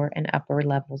lower and upper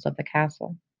levels of the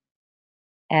castle.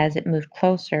 As it moved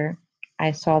closer,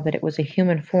 I saw that it was a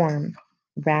human form,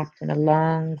 wrapped in a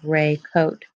long gray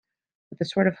coat with a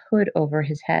sort of hood over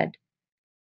his head.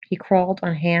 He crawled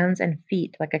on hands and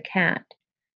feet like a cat,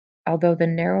 although the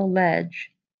narrow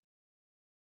ledge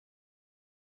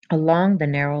along the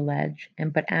narrow ledge,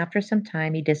 and but after some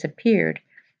time he disappeared,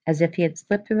 as if he had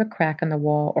slipped through a crack in the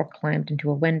wall or climbed into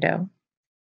a window.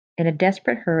 In a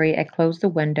desperate hurry, I closed the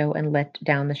window and let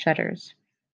down the shutters.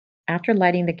 After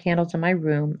lighting the candles in my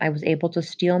room, I was able to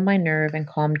steel my nerve and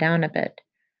calm down a bit.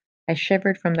 I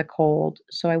shivered from the cold,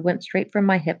 so I went straight for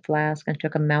my hip flask and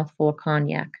took a mouthful of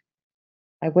cognac.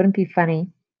 I wouldn't be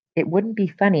funny. It wouldn't be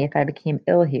funny if I became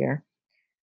ill here.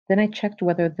 Then I checked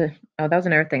whether the oh, that was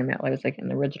another thing that was like in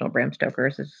the original Bram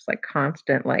Stoker's is just like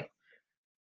constant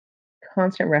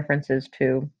references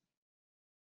to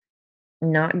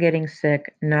not getting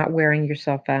sick, not wearing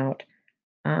yourself out,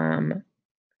 um,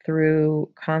 through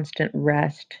constant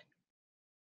rest,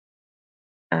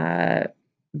 uh,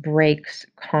 breaks,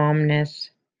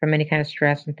 calmness from any kind of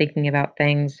stress and thinking about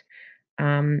things,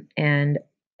 and an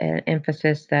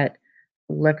emphasis that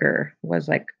liquor was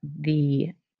like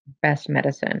the best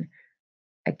medicine.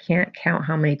 I can't count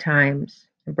how many times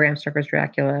in Bram Stoker's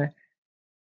Dracula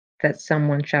that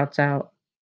someone shouts out,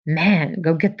 "Man,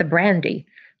 go get the brandy."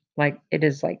 Like, it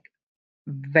is, like,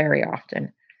 very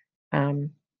often.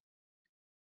 Um,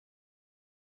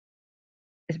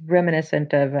 it's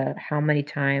reminiscent of, how many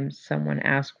times someone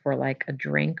asked for, like, a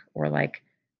drink or, like,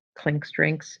 Clink's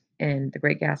drinks in The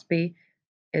Great Gatsby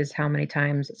is how many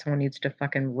times someone needs to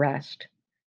fucking rest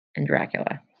in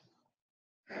Dracula.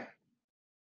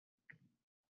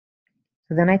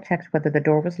 So then I checked whether the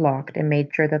door was locked and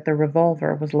made sure that the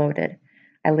revolver was loaded.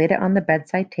 I laid it on the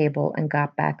bedside table and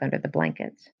got back under the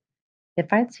blankets.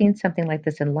 If I'd seen something like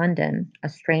this in London, a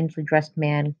strangely dressed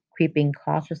man creeping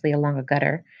cautiously along a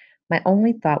gutter, my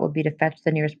only thought would be to fetch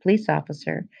the nearest police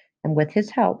officer and, with his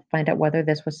help, find out whether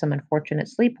this was some unfortunate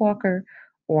sleepwalker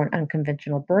or an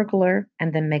unconventional burglar,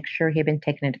 and then make sure he had been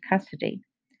taken into custody.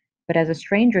 But as a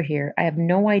stranger here, I have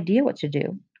no idea what to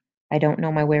do. I don't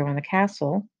know my way around the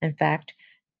castle. In fact,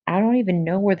 I don't even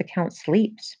know where the Count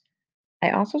sleeps.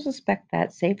 I also suspect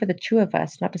that, save for the two of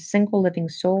us, not a single living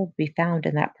soul will be found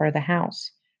in that part of the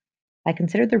house. I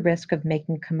considered the risk of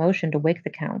making a commotion to wake the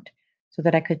Count, so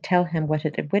that I could tell him what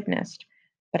it had witnessed,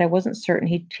 but I wasn't certain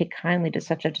he'd take kindly to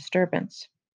such a disturbance.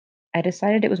 I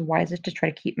decided it was wisest to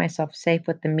try to keep myself safe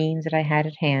with the means that I had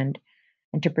at hand,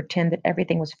 and to pretend that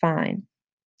everything was fine,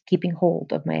 keeping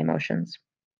hold of my emotions.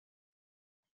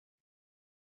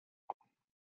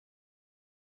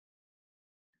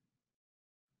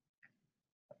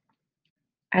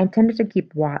 I intended to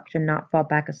keep watch and not fall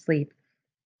back asleep,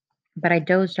 but I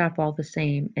dozed off all the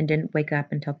same and didn't wake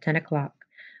up until 10 o'clock,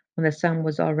 when the sun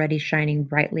was already shining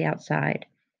brightly outside.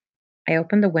 I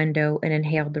opened the window and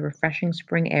inhaled the refreshing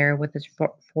spring air with its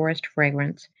forest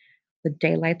fragrance. With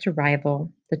daylight's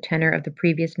arrival, the tenor of the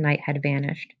previous night had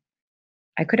vanished.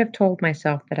 I could have told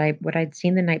myself that what I'd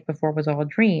seen the night before was all a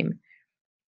dream,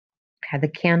 had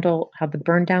the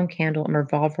burned down candle and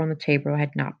revolver on the table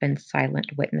had not been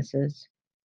silent witnesses.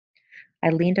 I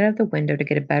leaned out of the window to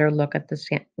get a better look at the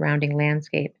surrounding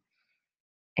landscape,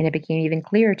 and it became even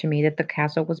clearer to me that the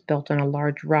castle was built on a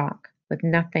large rock, with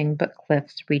nothing but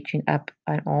cliffs reaching up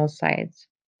on all sides.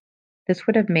 This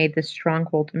would have made this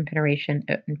stronghold impenetration.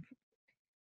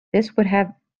 This would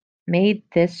have made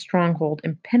this stronghold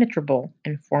impenetrable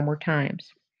in former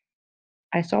times.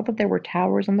 I saw that there were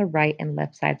towers on the right and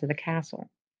left sides of the castle.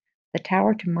 The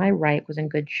tower to my right was in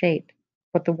good shape,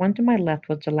 but the one to my left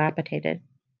was dilapidated.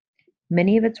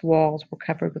 Many of its walls were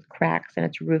covered with cracks and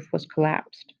its roof was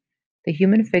collapsed. The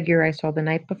human figure I saw the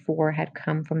night before had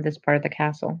come from this part of the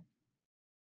castle.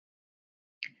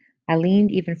 I leaned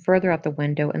even further out the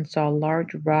window and saw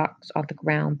large rocks on the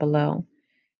ground below.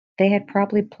 They had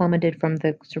probably plummeted from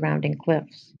the surrounding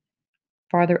cliffs.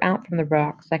 Farther out from the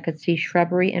rocks, I could see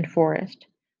shrubbery and forest,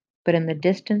 but in the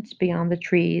distance beyond the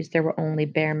trees there were only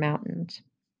bare mountains.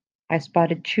 I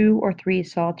spotted two or three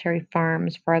solitary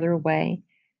farms farther away,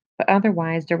 but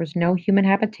otherwise there was no human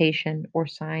habitation or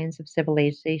signs of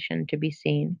civilization to be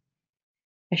seen.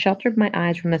 I sheltered my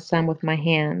eyes from the sun with my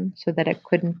hand so that it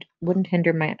wouldn't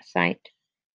hinder my sight.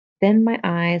 Then my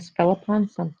eyes fell upon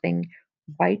something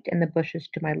white in the bushes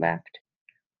to my left.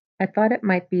 I thought it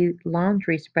might be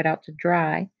laundry spread out to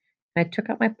dry, and I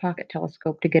took out my pocket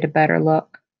telescope to get a better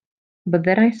look. But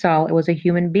then I saw it was a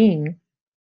human being.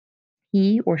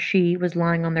 He or she was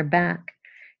lying on their back,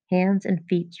 hands and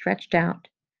feet stretched out,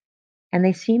 and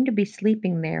they seemed to be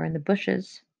sleeping there in the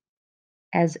bushes.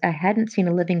 As I hadn't seen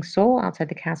a living soul outside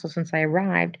the castle since I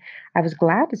arrived, I was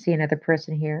glad to see another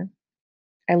person here.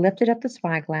 I lifted up the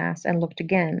spyglass and looked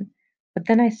again, but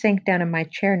then I sank down in my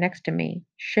chair next to me,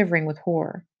 shivering with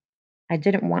horror. I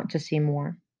didn't want to see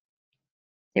more.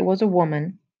 It was a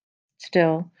woman,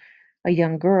 still a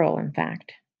young girl, in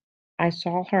fact. I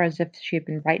saw her as if she had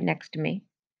been right next to me.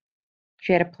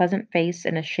 She had a pleasant face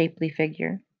and a shapely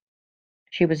figure.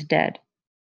 She was dead.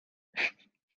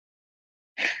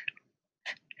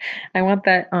 I want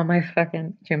that on my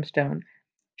fucking tombstone.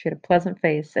 She had a pleasant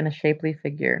face and a shapely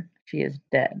figure. She is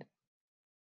dead.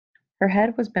 Her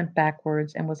head was bent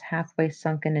backwards and was halfway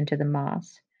sunken into the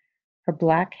moss. Her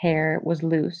black hair was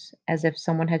loose, as if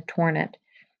someone had torn it,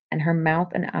 and her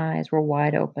mouth and eyes were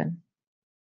wide open.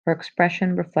 Her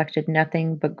expression reflected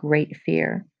nothing but great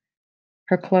fear.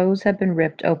 Her clothes had been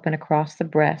ripped open across the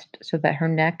breast so that her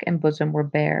neck and bosom were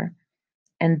bare,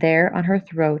 and there on her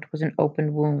throat was an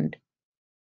open wound.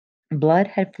 Blood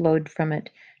had flowed from it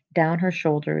down her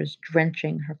shoulders,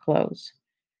 drenching her clothes.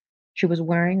 She was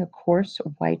wearing a coarse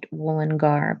white woolen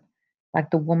garb, like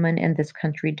the women in this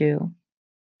country do.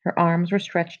 Her arms were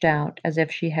stretched out as if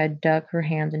she had dug her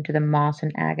hands into the moss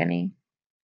in agony.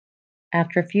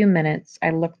 After a few minutes, I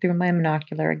looked through my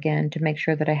monocular again to make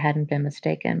sure that I hadn't been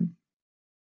mistaken.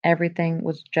 Everything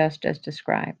was just as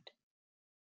described.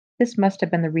 This must have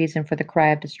been the reason for the cry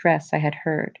of distress I had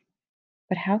heard.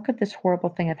 But how could this horrible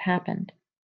thing have happened?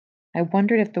 I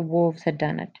wondered if the wolves had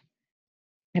done it,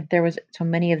 if there was so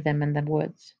many of them in the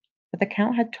woods. But the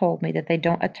Count had told me that they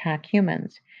don't attack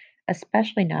humans,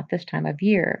 especially not this time of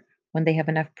year when they have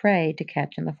enough prey to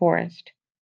catch in the forest.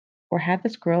 Or had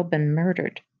this girl been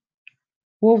murdered?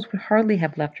 Wolves would hardly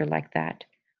have left her like that,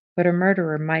 but a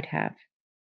murderer might have.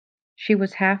 She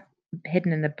was half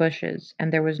hidden in the bushes,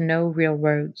 and there was no real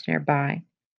roads nearby.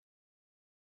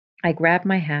 I grabbed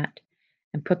my hat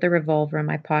and put the revolver in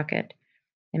my pocket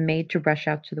and made to rush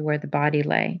out to where the body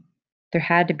lay. There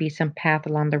had to be some path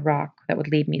along the rock that would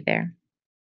lead me there.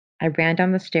 I ran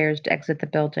down the stairs to exit the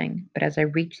building, but as I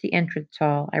reached the entrance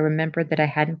hall, I remembered that I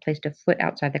hadn't placed a foot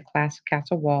outside the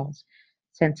castle walls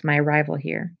since my arrival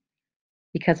here.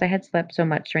 Because I had slept so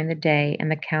much during the day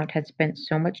and the Count had spent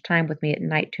so much time with me at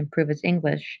night to improve his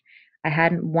English, I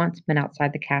hadn't once been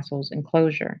outside the castle's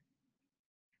enclosure.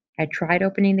 I tried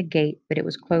opening the gate, but it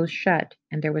was closed shut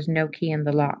and there was no key in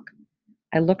the lock.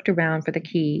 I looked around for the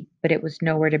key, but it was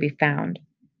nowhere to be found.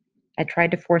 I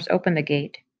tried to force open the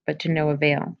gate, but to no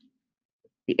avail.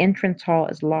 The entrance hall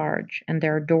is large, and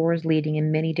there are doors leading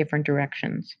in many different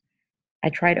directions. I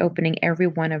tried opening every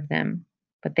one of them,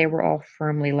 but they were all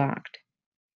firmly locked.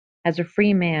 As a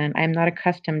free man, I am not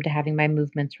accustomed to having my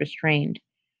movements restrained,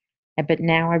 but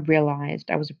now I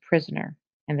realized I was a prisoner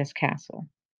in this castle.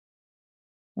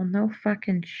 Well, no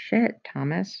fucking shit,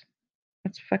 Thomas.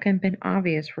 That's fucking been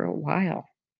obvious for a while.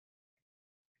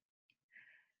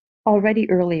 Already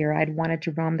earlier, I'd wanted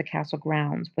to roam the castle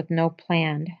grounds with no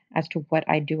plan as to what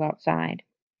I'd do outside.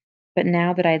 But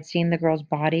now that I had seen the girl's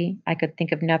body, I could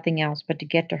think of nothing else but to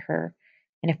get to her,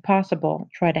 and if possible,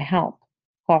 try to help,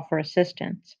 call for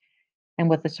assistance, and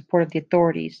with the support of the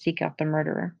authorities, seek out the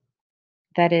murderer.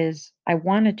 That is, I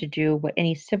wanted to do what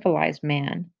any civilized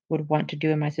man would want to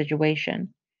do in my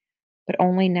situation, but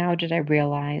only now did I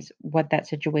realize what that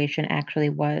situation actually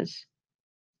was.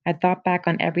 I thought back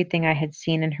on everything I had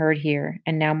seen and heard here,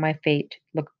 and now my fate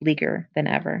looked bleaker than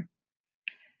ever.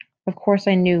 Of course,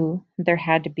 I knew there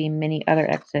had to be many other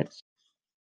exits,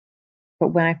 but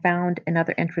when I found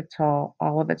another entrance hall,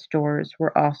 all of its doors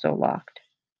were also locked.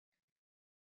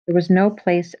 There was no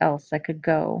place else I could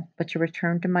go but to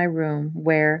return to my room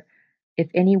where, if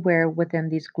anywhere within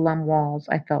these glum walls,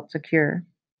 I felt secure.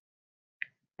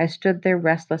 I stood there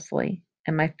restlessly,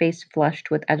 and my face flushed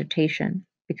with agitation,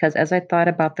 because as I thought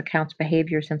about the Count's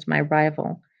behavior since my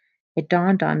arrival, it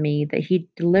dawned on me that he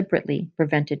deliberately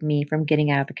prevented me from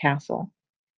getting out of the castle.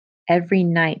 Every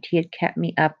night he had kept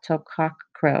me up till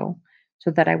cock-crow,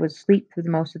 so that I would sleep through the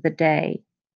most of the day.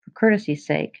 For courtesy's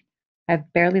sake,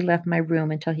 I've barely left my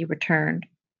room until he returned,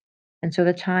 and so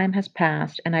the time has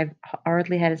passed, and I've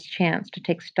hardly had a chance to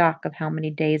take stock of how many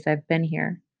days I've been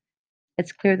here.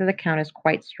 It's clear that the Count is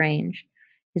quite strange.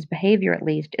 His behavior, at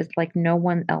least, is like no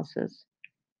one else's.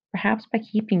 Perhaps by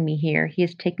keeping me here, he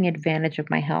is taking advantage of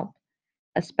my help,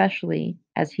 especially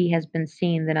as he has been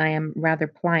seen that I am rather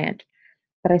pliant,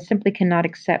 but I simply cannot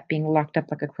accept being locked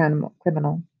up like a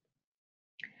criminal.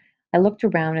 I looked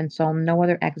around and saw no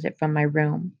other exit from my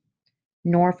room,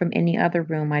 nor from any other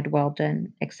room I dwelled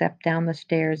in, except down the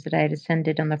stairs that I had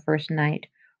ascended on the first night,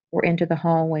 or into the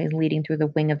hallway leading through the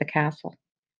wing of the castle.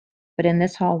 But in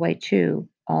this hallway, too,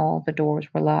 all the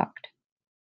doors were locked.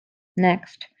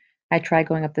 Next, I tried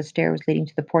going up the stairs leading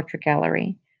to the portrait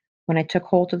gallery. When I took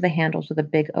hold of the handles of the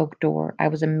big oak door, I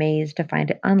was amazed to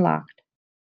find it unlocked.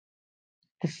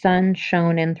 The sun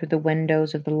shone in through the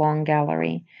windows of the long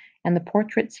gallery, and the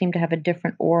portraits seemed to have a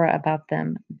different aura about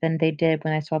them than they did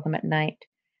when I saw them at night,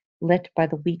 lit by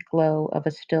the weak glow of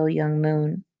a still young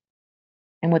moon,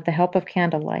 and with the help of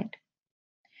candlelight.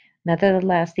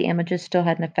 Nevertheless, the images still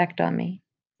had an effect on me.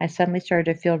 I suddenly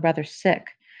started to feel rather sick,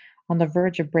 on the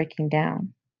verge of breaking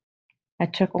down. I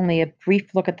took only a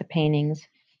brief look at the paintings,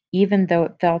 even though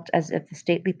it felt as if the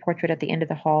stately portrait at the end of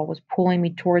the hall was pulling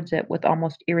me towards it with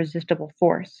almost irresistible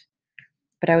force.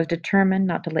 But I was determined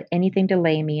not to let anything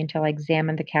delay me until I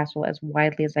examined the castle as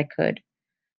widely as I could.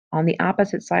 On the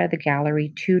opposite side of the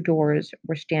gallery, two doors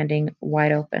were standing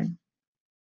wide open.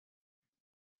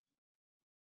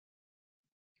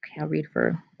 Okay, I'll read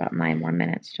for about 9 more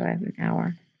minutes, so I have an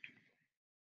hour.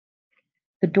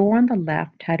 The door on the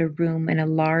left had a room in a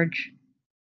large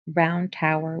round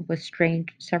tower with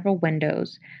several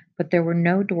windows, but there were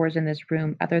no doors in this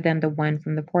room other than the one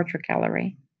from the portrait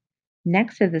gallery.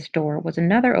 Next to this door was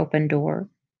another open door.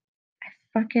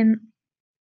 Fucking,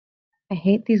 I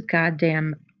hate these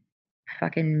goddamn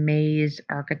fucking maze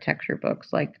architecture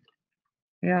books. Like,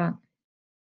 yeah,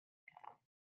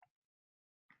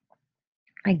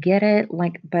 I get it.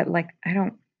 Like, but like, I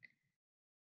don't,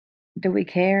 do we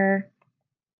care,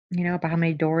 about how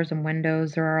many doors and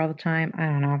windows there are all the time? I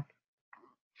don't know.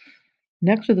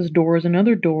 Next to this door is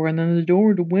another door, and then the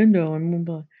door to window, and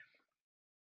blah, blah,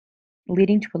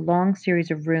 leading to a long series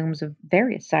of rooms of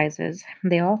various sizes.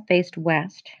 They all faced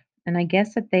west, and I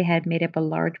guess that they had made up a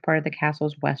large part of the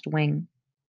castle's west wing.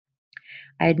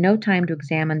 I had no time to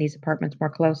examine these apartments more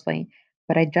closely,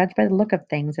 but I judged by the look of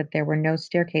things that there were no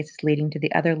staircases leading to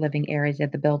the other living areas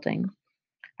of the building.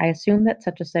 I assumed that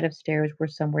such a set of stairs were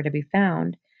somewhere to be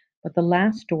found, but the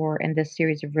last door in this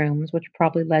series of rooms, which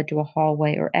probably led to a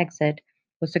hallway or exit,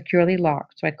 was securely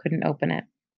locked, so I couldn't open it.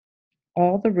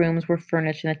 All the rooms were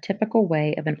furnished in a typical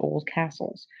way of an old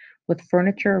castle's, with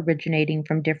furniture originating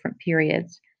from different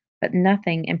periods, but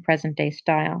nothing in present day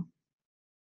style.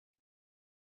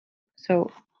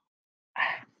 So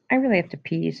I really have to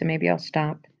pee, so maybe I'll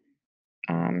stop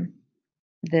um,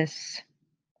 this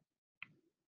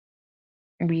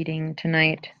reading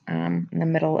tonight in the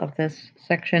middle of this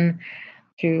section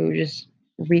to just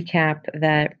recap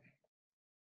that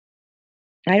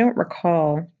I don't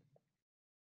recall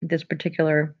this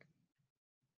particular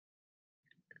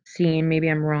scene. Maybe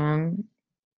I'm wrong.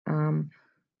 Um,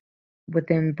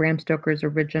 within Bram Stoker's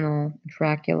original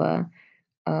Dracula,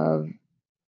 of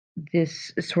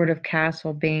this sort of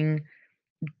castle being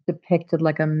depicted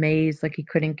like a maze, like he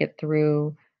couldn't get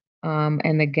through,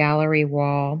 and the gallery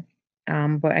wall.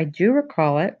 But I do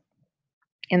recall it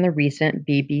in the recent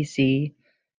BBC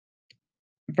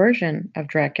version of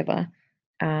Dracula,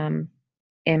 um,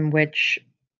 in which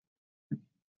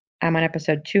I'm on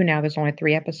episode 2 now. There's only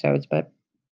 3 episodes, but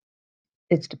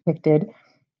it's depicted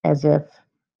as if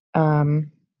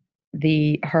um,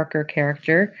 the Harker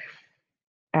character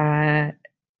uh,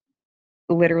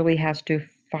 literally has to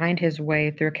find his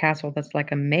way through a castle that's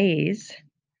like a maze,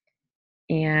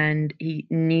 and he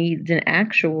needs an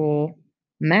actual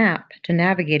map to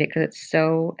navigate it because it's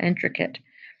so intricate.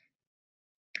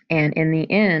 And in the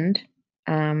end,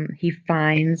 he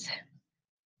finds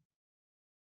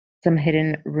some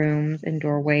hidden rooms and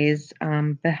doorways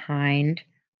behind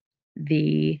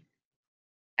the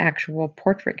actual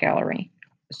portrait gallery.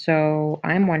 So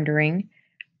I'm wondering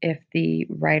if the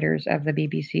writers of the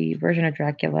BBC version of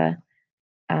Dracula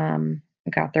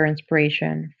got their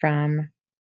inspiration from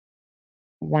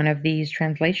one of these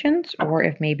translations, or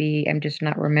if maybe I'm just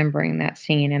not remembering that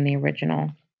scene in the original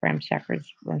Bram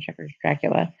Stoker's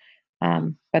Dracula.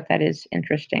 But that is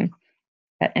interesting.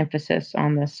 That emphasis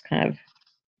on this kind of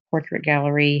portrait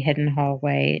gallery, hidden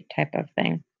hallway type of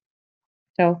thing.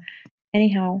 So,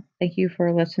 anyhow, thank you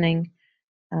for listening.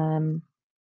 Um,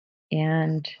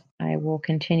 and I will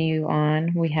continue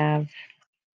on. We have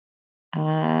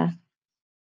uh,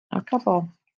 a couple.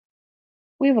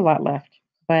 We have a lot left,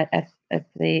 but at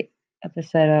the as I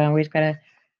said, we just gotta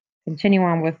continue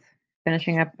on with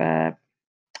finishing up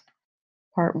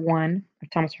part 1 of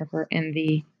Thomas Harper in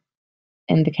the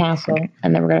castle,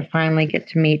 and then we're going to finally get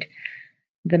to meet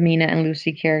the Mina and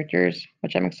Lucy characters,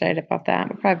 which I'm excited about that.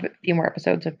 We'll probably have a few more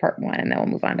episodes of part 1, and then we'll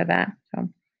move on to that. So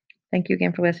thank you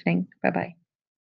again for listening. Bye-bye.